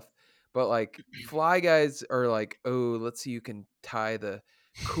stuff, but like fly guys are like, oh, let's see, you can tie the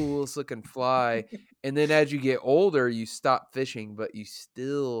coolest looking fly, and then as you get older, you stop fishing, but you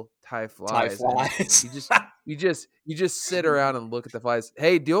still tie flies. You just sit around and look at the flies.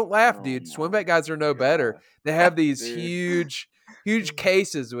 Hey, don't laugh, dude. Swim bait guys are no better. They have these huge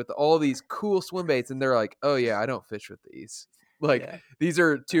cases with all these cool swim baits, and they're like, oh yeah, I don't fish with these. Like these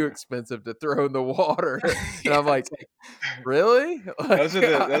are too expensive to throw in the water. And I'm like, really? Those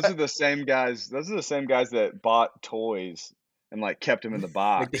are the same guys. Those are the same guys that bought toys and like kept them in the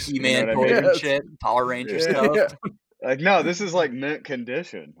box. Like the He-Man toys and shit, Power Ranger stuff. Yeah. Like, no, this is like mint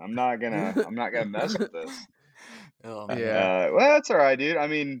condition. I'm not gonna mess with this. Oh man. Well, that's all right, dude. I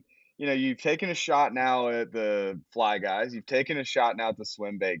mean, you've taken a shot now at the fly guys. You've taken a shot now at the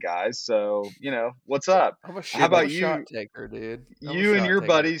swim bait guys. So, what's up? How about you? Shot taker, dude. You and your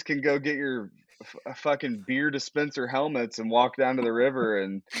buddies can go get your fucking beer dispenser helmets and walk down to the river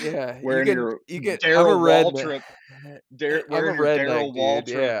and wearing your Darryl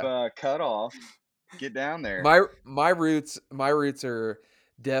Waltrip cutoff. Get down there. My roots are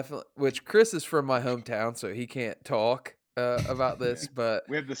definitely, which Chris is from my hometown, so he can't talk about this, but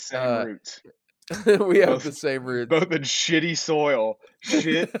we have the same roots. We have the same roots. Both in shitty soil.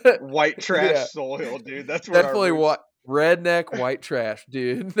 White trash soil, dude. That's where definitely what redneck white trash,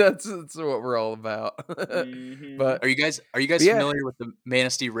 dude. That's what we're all about. Mm-hmm. But are you guys familiar with the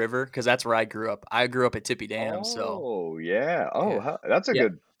Manistee River? Because that's where I grew up. I grew up at Tippy Dam. Oh yeah. Oh, that's a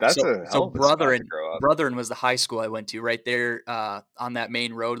good. That's a hell of a spot to grow up. Brethren was the high school I went to right there on that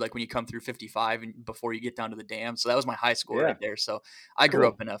main road, like when you come through 55 and before you get down to the dam. So that was my high school right there. So I grew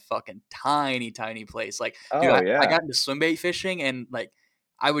up in a fucking tiny place. Like, dude, I got into swim bait fishing and like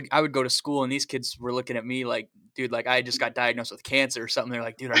I would go to school and these kids were looking at me like, dude, like I just got diagnosed with cancer or something. They're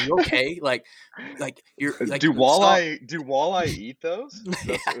like, dude, are you okay? Like you're like Do you saw. walleye eat those?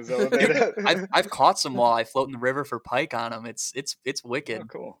 Yeah. Is that what they do? I've caught some walleye floating in the river for pike on them. It's wicked. Oh,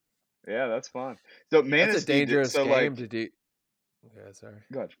 cool. Yeah, that's fun. So That's a Manistee, dangerous so game like, to do. Yeah, sorry.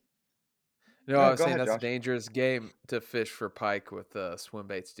 go ahead. No, I No, was go saying ahead, that's a Josh. dangerous game to fish for pike with swim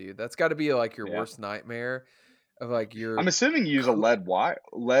baits, dude. That's got to be like your Yeah. worst nightmare of like your. I'm assuming you use a lead,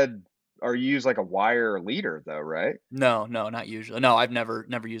 or you use like a wire leader though, right? No, not usually. No, I've never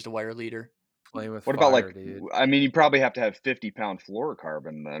used a wire leader. Playing with What about fire, like, dude. I mean, you probably have to have 50-pound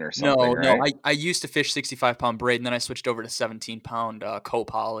fluorocarbon then or something, No. right? I used to fish 65-pound braid, and then I switched over to 17-pound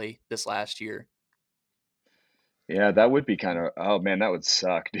co-poly this last year. Yeah, that would be kind of, oh man, that would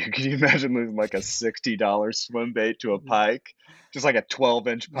suck, dude. Can you imagine losing like a $60 swim bait to a pike? Just like a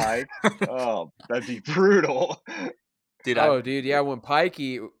 12-inch pike? Oh, that'd be brutal. Dude, Oh, dude, yeah. When pike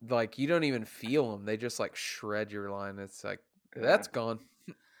eat, like you don't even feel them; they just like shred your line. It's like that's gone.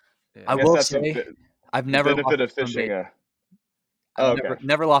 Yeah. I guess will that's say, I've the never lost benefit a of swim fishing bait. a. I've Oh, okay.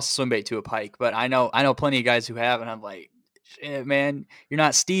 never lost a swim bait to a pike, but I know plenty of guys who have, and I'm like, shit, man, you're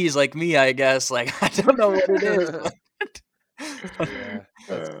not Steez like me, I guess. Like I don't know what it is. Yeah,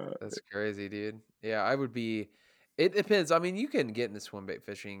 that's crazy, dude. Yeah, I would be. It depends. I mean, you can get into swim bait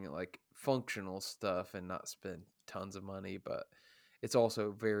fishing like functional stuff and not spend tons of money, but it's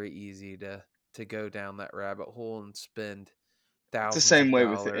also very easy to go down that rabbit hole and spend It's the thousands same of way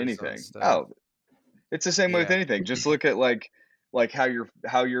with dollars on anything. stuff. Oh, it's the same way with Yeah. anything. Just look at like how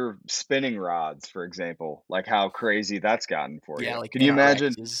your spinning rods, for example, like how crazy that's gotten for Yeah, you. like Can you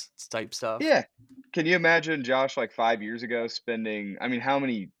imagine? NRXs type stuff. Yeah. Can you imagine, Josh, like 5 years ago spending, I mean, how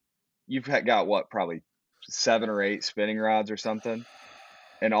many, got what, probably 7 or 8 spinning rods or something,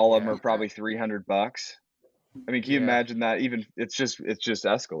 and all of them Yeah. are probably $300. I mean, can you Yeah. imagine that? Even it just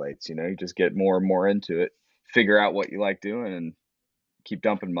escalates, you know, you just get more and more into it, figure out what you like doing and keep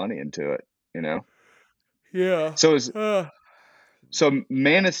dumping money into it, you know? Yeah. So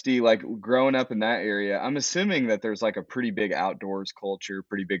Manistee, like growing up in that area, I'm assuming that there's like a pretty big outdoors culture,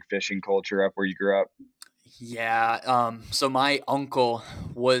 pretty big fishing culture up where you grew up. Yeah. So my uncle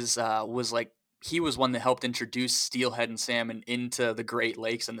was like he was one that helped introduce steelhead and salmon into the Great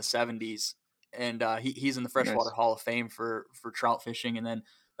Lakes in the 70s, and he's in the Freshwater Nice. Hall of Fame for trout fishing. And then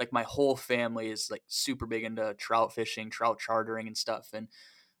like my whole family is like super big into trout fishing, trout chartering, and stuff. And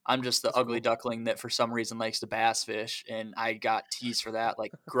I'm just the That's ugly cool. duckling that for some reason likes to bass fish, and I got teased for that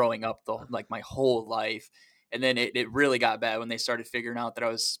like growing up like my whole life. And then it really got bad when they started figuring out that I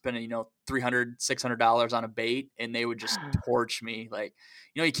was spending, $300, $600 on a bait, and they would just torch me like,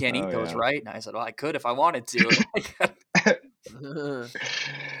 you can't eat Oh those, yeah. right? And I said, well, I could if I wanted to.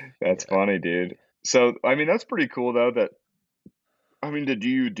 That's Yeah. funny, dude. So, I mean, that's pretty cool though did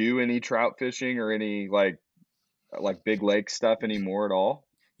you do any trout fishing or any like big lake stuff anymore at all?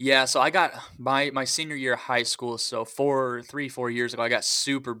 Yeah, so I got my senior year of high school, so 4 years ago, I got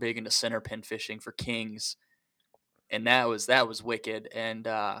super big into center pin fishing for kings, and that was wicked. And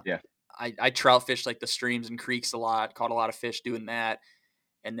Yeah. I trout fished like the streams and creeks a lot, caught a lot of fish doing that.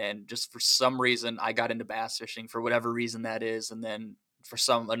 And then just for some reason I got into bass fishing for whatever reason that is. And then for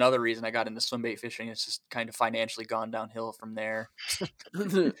another reason I got into swim bait fishing. It's just kind of financially gone downhill from there. Now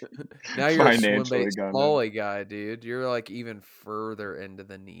you're a swim Financially bait gone down. smallie guy, dude. You're like even further into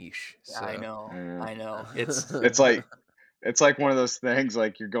the niche. I So know. Yeah. I know. It's It's like one of those things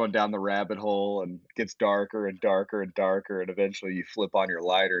like you're going down the rabbit hole and it gets darker and darker and darker and eventually you flip on your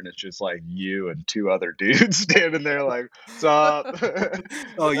lighter and it's just like you and 2 other dudes standing there like, "What's up?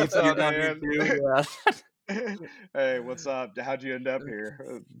 oh, What's you're up, down here man? too. Yeah. Hey, what's up? How'd you end up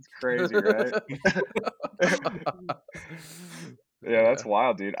here?" It's crazy, right? Yeah, that's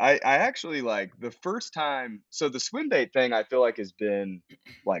wild, dude. I actually like the first time, so the swim bait thing I feel like has been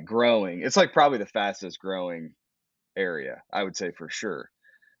like growing. It's like probably the fastest growing area, I would say for sure.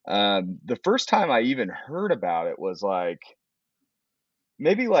 The first time I even heard about it was like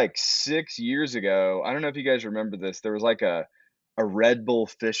maybe like 6 years ago. I don't know if you guys remember this. There was like a Red Bull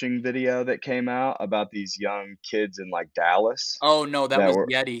fishing video that came out about these young kids in like Dallas Oh no, that that was were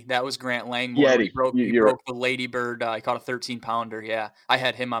Yeti. That was Grant Langmore. He Yeti. broke he You're broke the Ladybird. He caught a 13-pounder. Yeah, I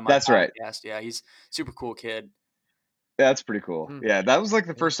had him on my that's right. podcast. Yeah, he's super cool kid. That's pretty cool. Hmm. Yeah, that was like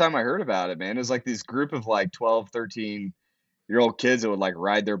the Yeah. first time I heard about it, man. It was like this group of like 12, 13-year-old kids that would like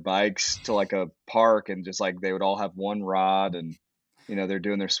ride their bikes to like a park and just like they would all have one rod and they're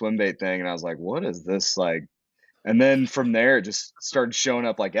doing their swim bait thing and I was like, "What is this like?" And then from there it just started showing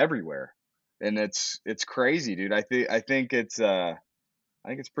up like everywhere. And it's crazy, dude. I think it's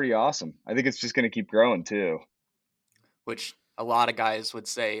pretty awesome. I think it's just going to keep growing too. Which a lot of guys would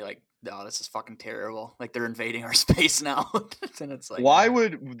say like, "Oh, this is fucking terrible. Like they're invading our space now." And it's like, Why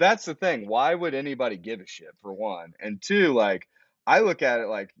would that's the thing. Why would anybody give a shit for one? And two, like I look at it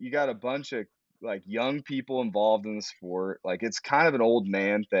like you got a bunch of like young people involved in the sport. Like it's kind of an old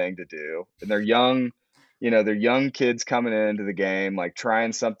man thing to do. And they're young, they're young kids coming into the game, like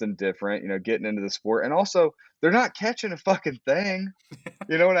trying something different, getting into the sport. And also they're not catching a fucking thing.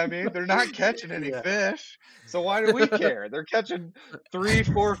 You know what I mean? They're not catching any yeah. fish. So why do we care? They're catching 3,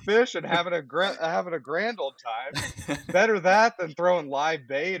 4 fish and having a grand old time. Better that than throwing live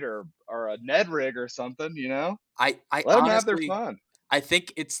bait or a Ned rig or something, I Let them have their honestly, fun. I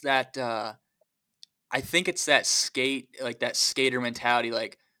think it's that. I think it's that that skater mentality.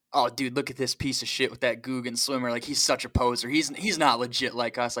 Like, oh, dude, look at this piece of shit with that Guggen swimmer. Like, he's such a poser. He's not legit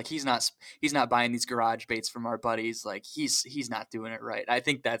like us. Like, he's not buying these garage baits from our buddies. Like, he's not doing it right. I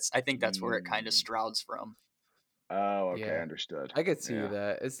think that's where it kind of Mm. strouds from. Oh, okay, Yeah, understood. I could see Yeah.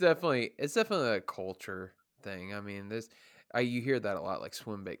 that. It's definitely a culture thing. I mean, you hear that a lot, like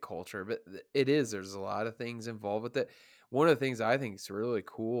swim bait culture, but it is. There's a lot of things involved with it. One of the things I think is really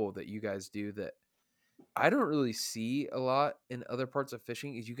cool that you guys do that I don't really see a lot in other parts of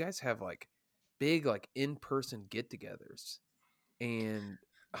fishing is you guys have like big like in-person get-togethers. And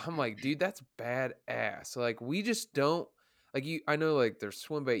I'm like, dude, that's badass. Like we just don't like I know like there's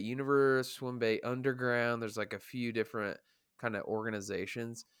Swim Bait Universe, Swim Bait Underground, there's like a few different kind of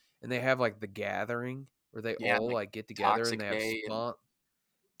organizations and they have like the gathering where they Yeah, all like like get together and Toxic they have Day and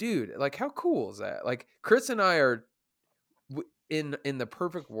dude, like how cool is that? Like Chris and I are in the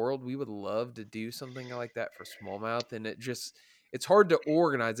perfect world, we would love to do something like that for smallmouth, and it's hard to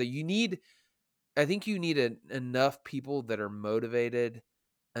organize it. I think you need enough people that are motivated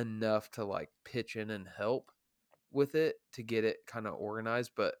enough to like pitch in and help with it to get it kind of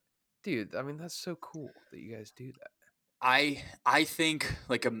organized. But dude, I mean that's so cool that you guys do that. I think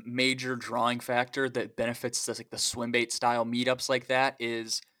like a major drawing factor that benefits like the swim bait style meetups like that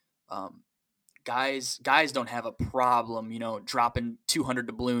is um, guys don't have a problem, dropping 200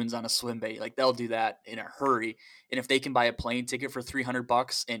 doubloons on a swim bait. Like they'll do that in a hurry. And if they can buy a plane ticket for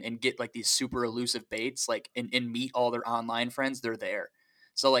 $300 and get like these super elusive baits, like and meet all their online friends, they're there.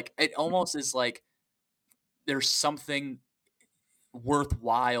 So like it almost is like there's something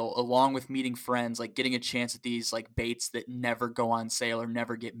worthwhile along with meeting friends, like getting a chance at these like baits that never go on sale or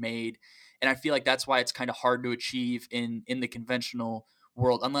never get made. And I feel like that's why it's kind of hard to achieve in the conventional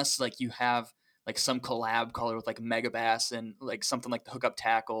world unless like you have like some collab color with like Megabass and like something like the hookup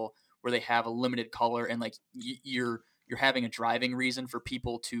tackle where they have a limited color and like you're having a driving reason for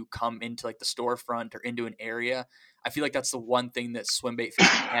people to come into like the storefront or into an area. I feel like that's the one thing that swim bait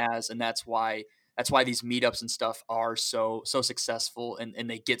fishing has, and that's why these meetups and stuff are so successful and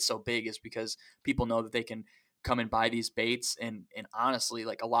they get so big is because people know that they can come and buy these baits and honestly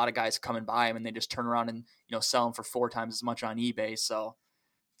like a lot of guys come and buy them and they just turn around and sell them for 4 times as much on eBay. So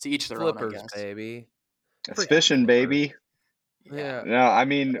to each their own, I Flippers, guess. baby. It's Freaking fishing, flippers. baby. Yeah. No, I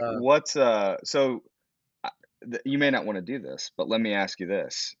mean, Uh, what's so you may not want to do this, but let me ask you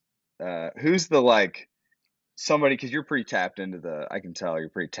this. Who's the like somebody because you're pretty tapped into I can tell you're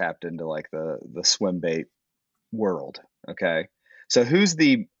pretty tapped into like the swim bait world. Okay. So who's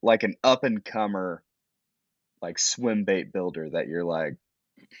the like an up and comer like swim bait builder that you're like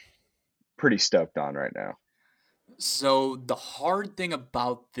pretty stoked on right now? So the hard thing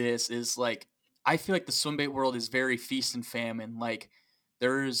about this is like I feel like the swim bait world is very feast and famine. Like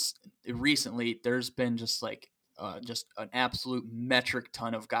there's there's been just an absolute metric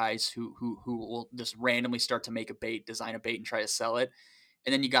ton of guys who will just randomly start to make a bait, design a bait, and try to sell it.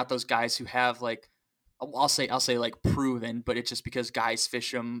 And then you got those guys who have like I'll say like proven, but it's just because guys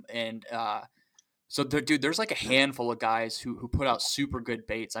fish them and so dude, there's like a handful of guys who put out super good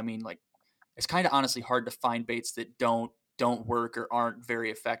baits. I mean, like it's kind of honestly hard to find baits that don't work or aren't very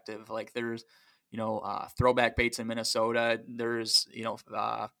effective. Like there's, throwback baits in Minnesota. There's,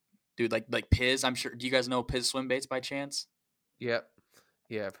 dude, like Piz. I'm sure. Do you guys know Piz swim baits by chance? yep.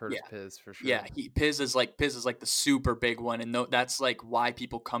 Yeah, I've heard Yeah. of Piz for Yeah, sure. Piz is like the super big one, and that's like why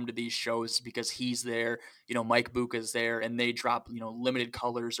people come to these shows because he's there. Mike Buka's there, and they drop limited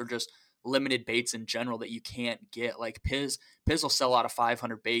colors or just limited baits in general that you can't get. Like Piz will sell out of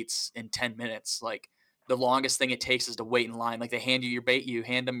 500 baits in 10 minutes. Like the longest thing it takes is to wait in line. Like they hand you your bait, you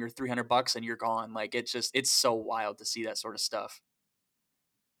hand them your $300, and you're gone. Like it's so wild to see that sort of stuff.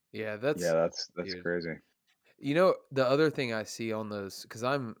 Yeah, Yeah, that's dude. crazy. The other thing I see on those because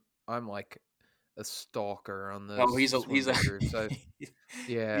I'm like a stalker on Oh, those swim baiters. So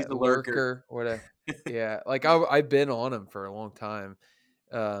yeah, he's the lurker. lurker, whatever. Yeah, like I've been on them for a long time,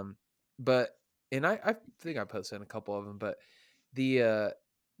 but and I think I posted a couple of them, but the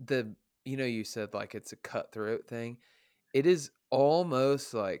you said like it's a cutthroat thing. It is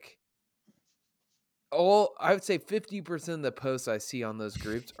almost like I would say 50% of the posts I see on those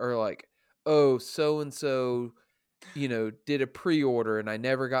groups are like, oh, so and so, did a pre-order and I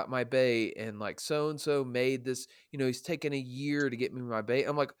never got my bait, and like so and so made this, he's taken a year to get me my bait.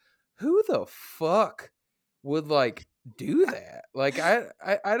 I'm like, who the fuck would like do that? Like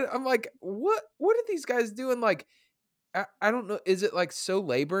I'm like, what are these guys doing? Like I don't know. Is it like so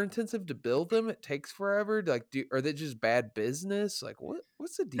labor intensive to build them? It takes forever. Like, are they just bad business? Like,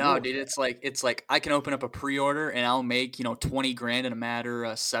 what's the deal No, with dude, that? it's like I can open up a pre-order and I'll make 20 grand in a matter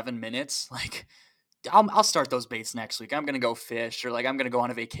of 7 minutes. Like I'll start those baits next week. I'm gonna go fish, or like I'm gonna go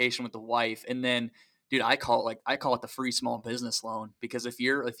on a vacation with the wife, and then, dude, I call it the free small business loan, because if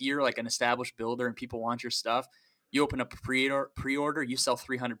you're like an established builder and people want your stuff, you open up a pre-order, you sell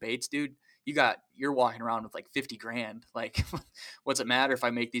 300 baits, dude. You're walking around with like 50 grand. Like, what's it matter if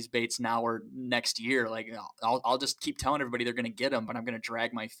I make these baits now or next year? Like, I'll just keep telling everybody they're gonna get them, but I'm gonna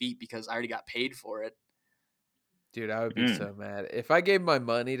drag my feet because I already got paid for it. Dude, I would be so mad if I gave my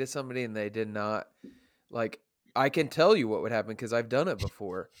money to somebody and they did not. Like, I can tell you what would happen because I've done it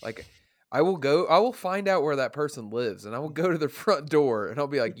before. Like, I will find out where that person lives, and I will go to their front door, and I'll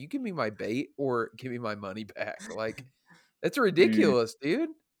be like, "You give me my bait or give me my money back." Like, it's ridiculous, dude.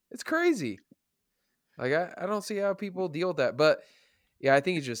 It's crazy. Like, I don't see how people deal with that. But yeah, I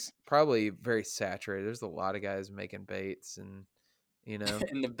think it's just probably very saturated. There's a lot of guys making baits, and And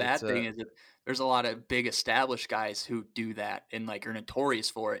the it's bad thing is that there's a lot of big established guys who do that and like are notorious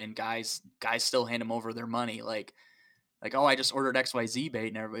for it, and guys still hand them over their money. Like, oh, I just ordered XYZ bait,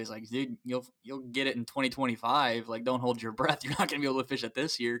 and everybody's like, dude, you'll get it in 2025. Like, don't hold your breath. You're not gonna be able to fish it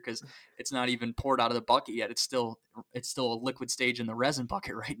this year because it's not even poured out of the bucket yet. It's still a liquid stage in the resin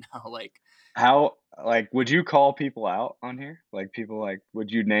bucket right now. Like, How, like, would you call people out on here? Like, people, like, would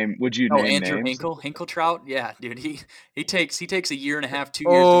you oh, name Andrew names? Hinkle Trout, yeah, dude, he takes a year and a half, 2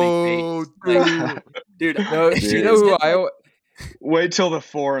 years to make oh, baits. Like, dude. dude, No, if you you know just Dude, who hit like, wait till the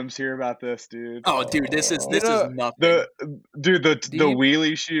forums hear about this, dude. oh, dude, this is you this is know nothing. The dude, the do the you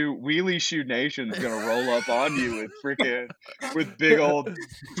wheelie shoe nation's gonna roll up on you with big old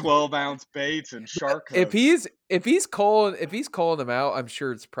 12-ounce baits and shark if hooks. he's calling them out, I'm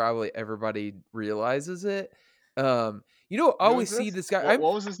sure it's probably everybody realizes it. I Who is always see this? this guy.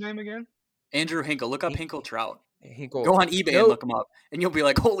 What was his name again? Andrew Hinkle, look up He, Hinkle Trout. Hinkle. Go on eBay and No, look him up, and you'll be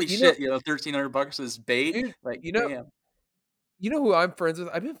like, "Holy you know, shit!" $1,300 is bait. dude. Like, You know, damn. you know who I'm friends with.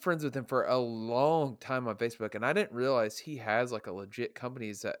 I've been friends with him for a long time on Facebook, and I didn't realize he has like a legit company.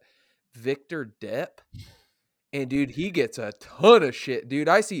 Is that Victor Depp? And dude, he gets a ton of shit, dude.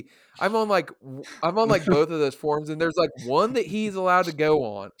 I'm on like both of those forums, and there's like one that he's allowed to go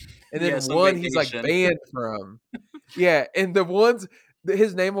on, and Yeah, then some one he's like vacation, banned from. Yeah, and the ones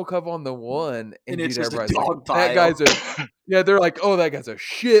his name will come on the one, and and it's dude, just a everybody's like, dog that pile. guy's a yeah. They're like, oh, that guy's a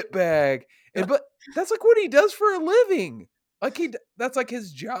shit bag, but that's like what he does for a living. Like that's like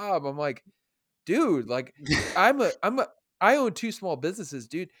his job. I'm like, dude, like I own two small businesses,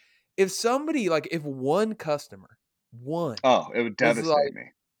 dude. If somebody like if one customer, one Oh, it would was like devastate me.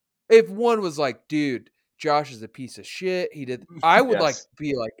 if one was like, dude, Josh is a piece of shit. I would like Yes.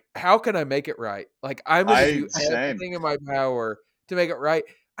 be like, how can I make it right? Like I'm gonna do Same. everything in my power to make it right.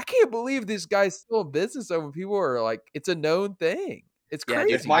 I can't believe this guy's still in business over people are like, it's a known thing. It's Yeah,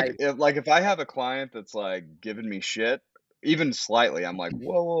 dude, crazy, dude. If I have a client that's like giving me shit, even slightly, I'm like,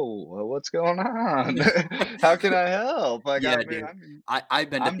 whoa, what's going on? How can I help? Like, yeah, dude. I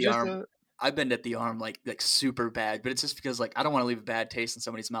bend at I'm the just arm. a I bend at the arm like super bad, but it's just because like I don't want to leave a bad taste in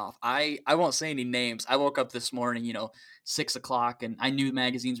somebody's mouth. I won't say any names. I woke up this morning, 6 o'clock, and I knew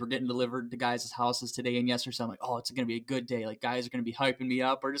magazines were getting delivered to guys' houses today and yesterday. So I'm like, oh, it's gonna be a good day. Like, guys are gonna be hyping me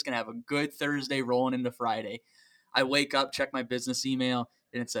up. We're just gonna have a good Thursday rolling into Friday. I wake up, check my business email,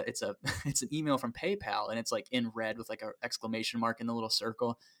 and it's it's an email from PayPal, and it's like in red with like an exclamation mark in the little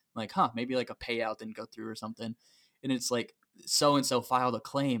circle. I'm like, maybe like a payout didn't go through or something. And it's like, so and so filed a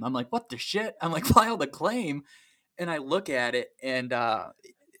claim. I'm like, what the shit? I'm like, filed a claim, and I look at it, and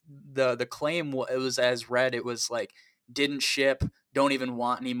the claim it was as read. It was like, didn't ship, don't even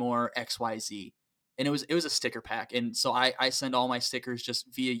want anymore, XYZ. And it was a sticker pack, and so I send all my stickers just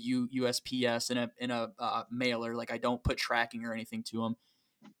via USPS in a mailer. Like, I don't put tracking or anything to them.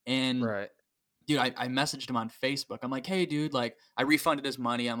 And Right. dude, I messaged him on Facebook. I'm like, hey, dude, like, I refunded his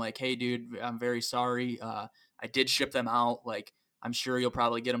money. I'm like, hey, dude, I'm very sorry. I did ship them out. Like, I'm sure you'll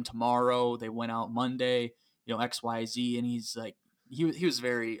probably get them tomorrow. They went out Monday, XYZ. And he's like, he was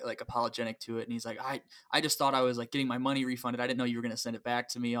very like apologetic to it. And he's like, I just thought I was like getting my money refunded. I didn't know you were going to send it back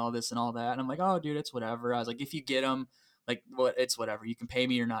to me, all this and all that. And I'm like, oh, dude, it's whatever. I was like, if you get them, Like, what? It's whatever. You can pay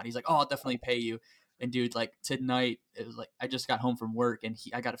me or not. He's like, oh, I'll definitely pay you. And dude, like tonight, it was like I just got home from work and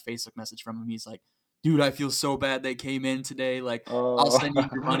I got a Facebook message from him. He's like, dude, I feel so bad they came in today. Like, I'll send you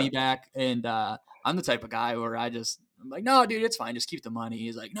your money back. And I'm the type of guy where I'm like, no, dude, it's fine. Just keep the money.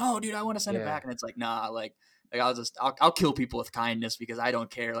 He's like, no, dude, I want to send it back. And it's like, nah, like I'll kill people with kindness because I don't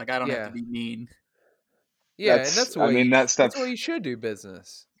care. Like, I don't have to be mean. Yeah, and that's the way that's the way you should do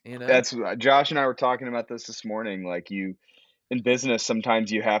business. You know, that's Josh and I were talking about this morning. Like, in business,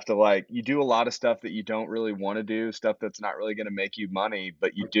 sometimes you have to you do a lot of stuff that you don't really want to do, stuff that's not really going to make you money,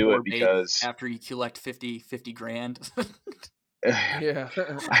 but you do it because after you collect 50 grand. Yeah.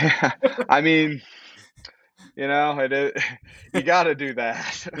 I mean, you got to do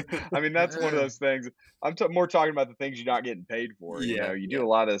that. I mean, that's one of those things. I'm more talking about the things you're not getting paid for. You do a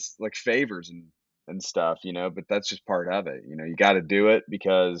lot of like favors and stuff, but that's just part of it. You got to do it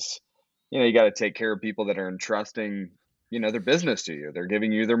because, you got to take care of people that are entrusting, their business to you. They're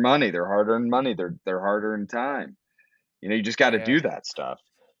giving you their money, their hard-earned money, their hard-earned time. You just got to do that stuff.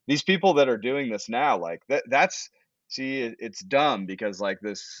 These people that are doing this now, like it's dumb because like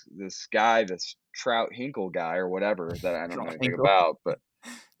this guy, this Trout Hinkle guy or whatever that I don't know anything about, but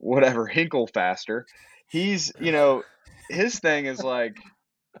whatever, Hinkle Faster. He's, his thing is like,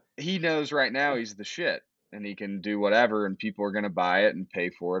 he knows right now he's the shit and he can do whatever and people are going to buy it and pay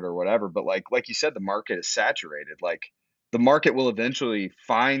for it or whatever. But like you said, the market is saturated. Like, the market will eventually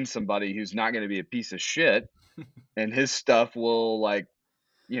find somebody who's not going to be a piece of shit and his stuff will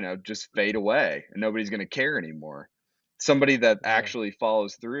just fade away and nobody's going to care anymore. Somebody that actually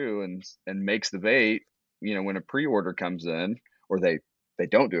follows through and makes the bait, when a pre-order comes in, or they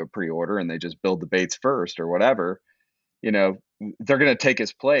don't do a pre-order and they just build the baits first or whatever, they're going to take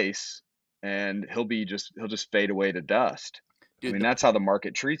his place and he'll just fade away to dust. Dude, I mean, that's how the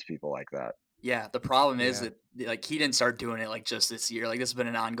market treats people like that. Yeah, the problem is that like he didn't start doing it like just this year. Like, this has been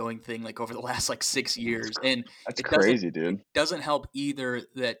an ongoing thing like over the last like 6 years, and that's crazy, dude. It doesn't help either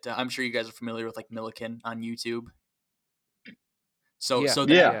that I'm sure you guys are familiar with like Milliken on YouTube. So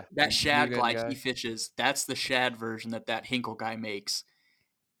that shad glide he fishes, that's the shad version that Hinkle guy makes,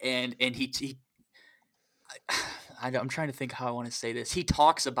 and he I'm trying to think how I want to say this. He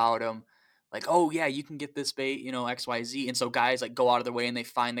talks about him. Like, oh yeah, you can get this bait, XYZ. And so guys like go out of their way and they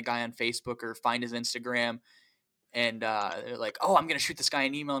find the guy on Facebook or find his Instagram, and they're like, oh, I'm gonna shoot this guy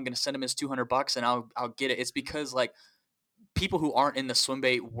an email. I'm gonna send him his $200 and I'll get it. It's because like people who aren't in the swim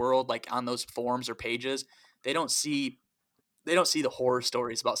bait world, like on those forums or pages, they don't see the horror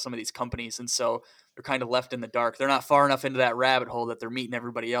stories about some of these companies, and so they're kind of left in the dark. They're not far enough into that rabbit hole that they're meeting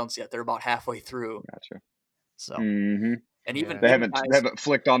everybody else yet. They're about halfway through. Gotcha. So. And even they haven't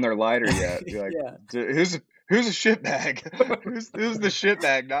flicked on their lighter yet. You're like, who's a shitbag? who's the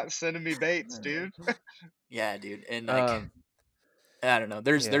shitbag not sending me baits, dude? Yeah, dude. And like, I don't know.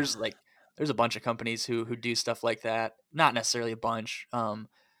 There's a bunch of companies who do stuff like that. Not necessarily a bunch,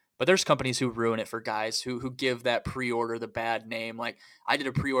 but there's companies who ruin it for guys who give that pre-order the bad name. Like, I did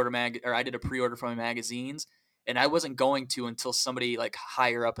a pre-order from my magazines. And I wasn't going to until somebody like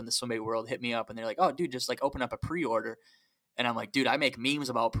higher up in the swim bait world hit me up and they're like, "Oh, dude, just like open up a pre-order." And I'm like, dude, I make memes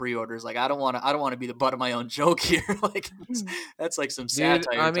about pre-orders. Like, I don't want to be the butt of my own joke here. Like, that's like some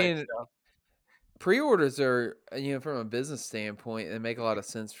satire. I mean, stuff. Pre-orders are, from a business standpoint, they make a lot of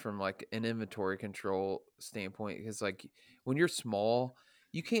sense from like an inventory control standpoint, because like when you're small,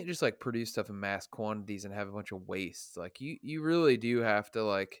 you can't just like produce stuff in mass quantities and have a bunch of waste. Like you really do have to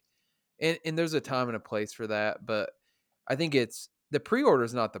like, and there's a time and a place for that, but I think the pre-order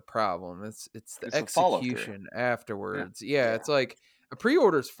is not the problem. It's the execution afterwards. Yeah, it's like a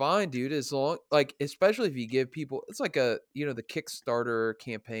pre-order is fine, dude, as long, like, especially if you give people, it's like the Kickstarter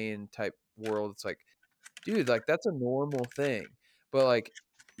campaign type world. It's like, dude, like that's a normal thing. But like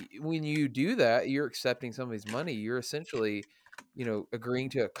when you do that, you're accepting somebody's money. You're essentially, agreeing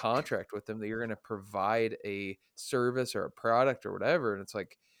to a contract with them that you're going to provide a service or a product or whatever. And it's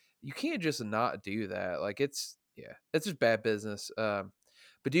like, you can't just not do that. Like, it's just bad business. But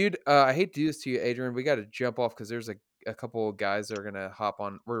dude, I hate to do this to you, Adrian. We got to jump off because there's a couple of guys that are gonna hop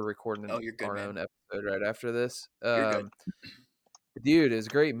on. We're recording our own episode right after this. You're good. Dude, it's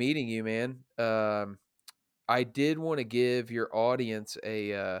great meeting you, man. I did want to give your audience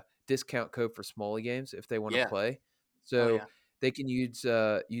a discount code for Smalley Games if they want to play. So they can use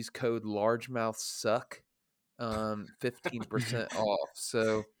code LargeMouthSuck, 15% off.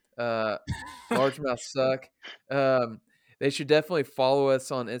 So Largemouth Suck. They should definitely follow us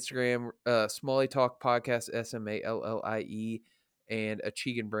on Instagram, Smalley Talk Podcast, SMALLIE, and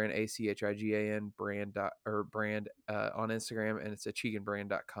Achigan Brand, ACHIGAN brand on Instagram, and it's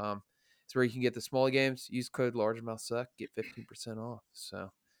achiganbrand.com. It's where you can get the smaller games. Use code largemouthsuck, get 15% off.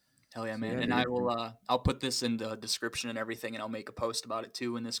 So hell yeah, So, man. yeah, And dude. I will I'll put this in the description and everything, and I'll make a post about it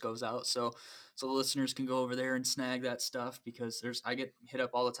too when this goes out. So the listeners can go over there and snag that stuff, because I get hit up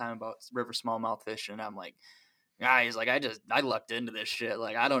all the time about river smallmouth fishing, and I'm like, guys, like I lucked into this shit.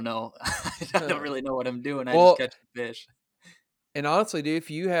 Like I don't know. I don't really know what I'm doing. I Well, just catch the fish. And honestly, dude,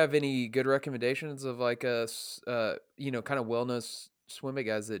 if you have any good recommendations of like kind of well-known swim bait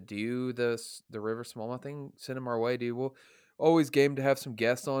guys that do the river smallmouth thing, send them our way, dude. We'll always game to have some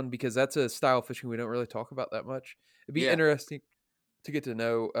guests on, because that's a style of fishing we don't really talk about that much. It'd be Yeah. interesting to get to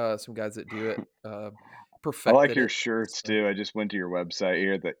know some guys that do it, I perfected like your it. shirts So- too. I just went to your website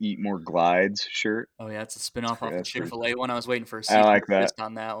here, the Eat More Glides shirt. Oh yeah, it's a spinoff off the That's pretty Chick-fil-A one. I was waiting for a I season like twist that.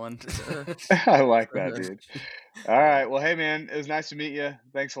 on that one. I like that, dude. All right. Well, hey, man, it was nice to meet you.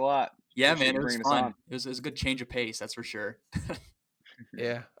 Thanks a lot. Yeah, Appreciate man, you it was bringing us fun. on. It was a good change of pace, that's for sure.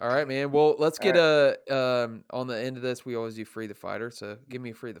 Yeah. All right, man. Well, let's All get on the end of this. We always do Free the Fighter. So give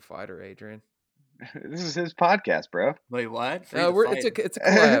me a Free the Fighter, Adrian. This is his podcast, bro. Wait, what? Free No, the it's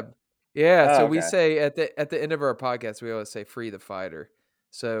fighter. a collab. Yeah, Oh, so we okay. say at the end of our podcast, we always say "Free the Fighter."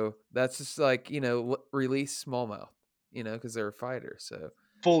 So that's just like release smallmouth, because they're a fighter. So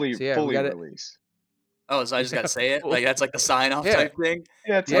Fully yeah, we got it. release. Oh, so I just Yeah, gotta say it? full- Like that's like the sign off Yeah. type thing?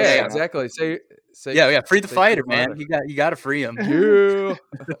 Yeah, it's Yeah, yeah. exactly. Say Yeah, free the say fighter, man. You gotta free him. Yeah.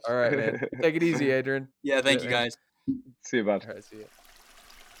 All right, man. Take it easy, Adrian. Yeah, thank Yeah, you man. guys. See you, bud. All right, see ya.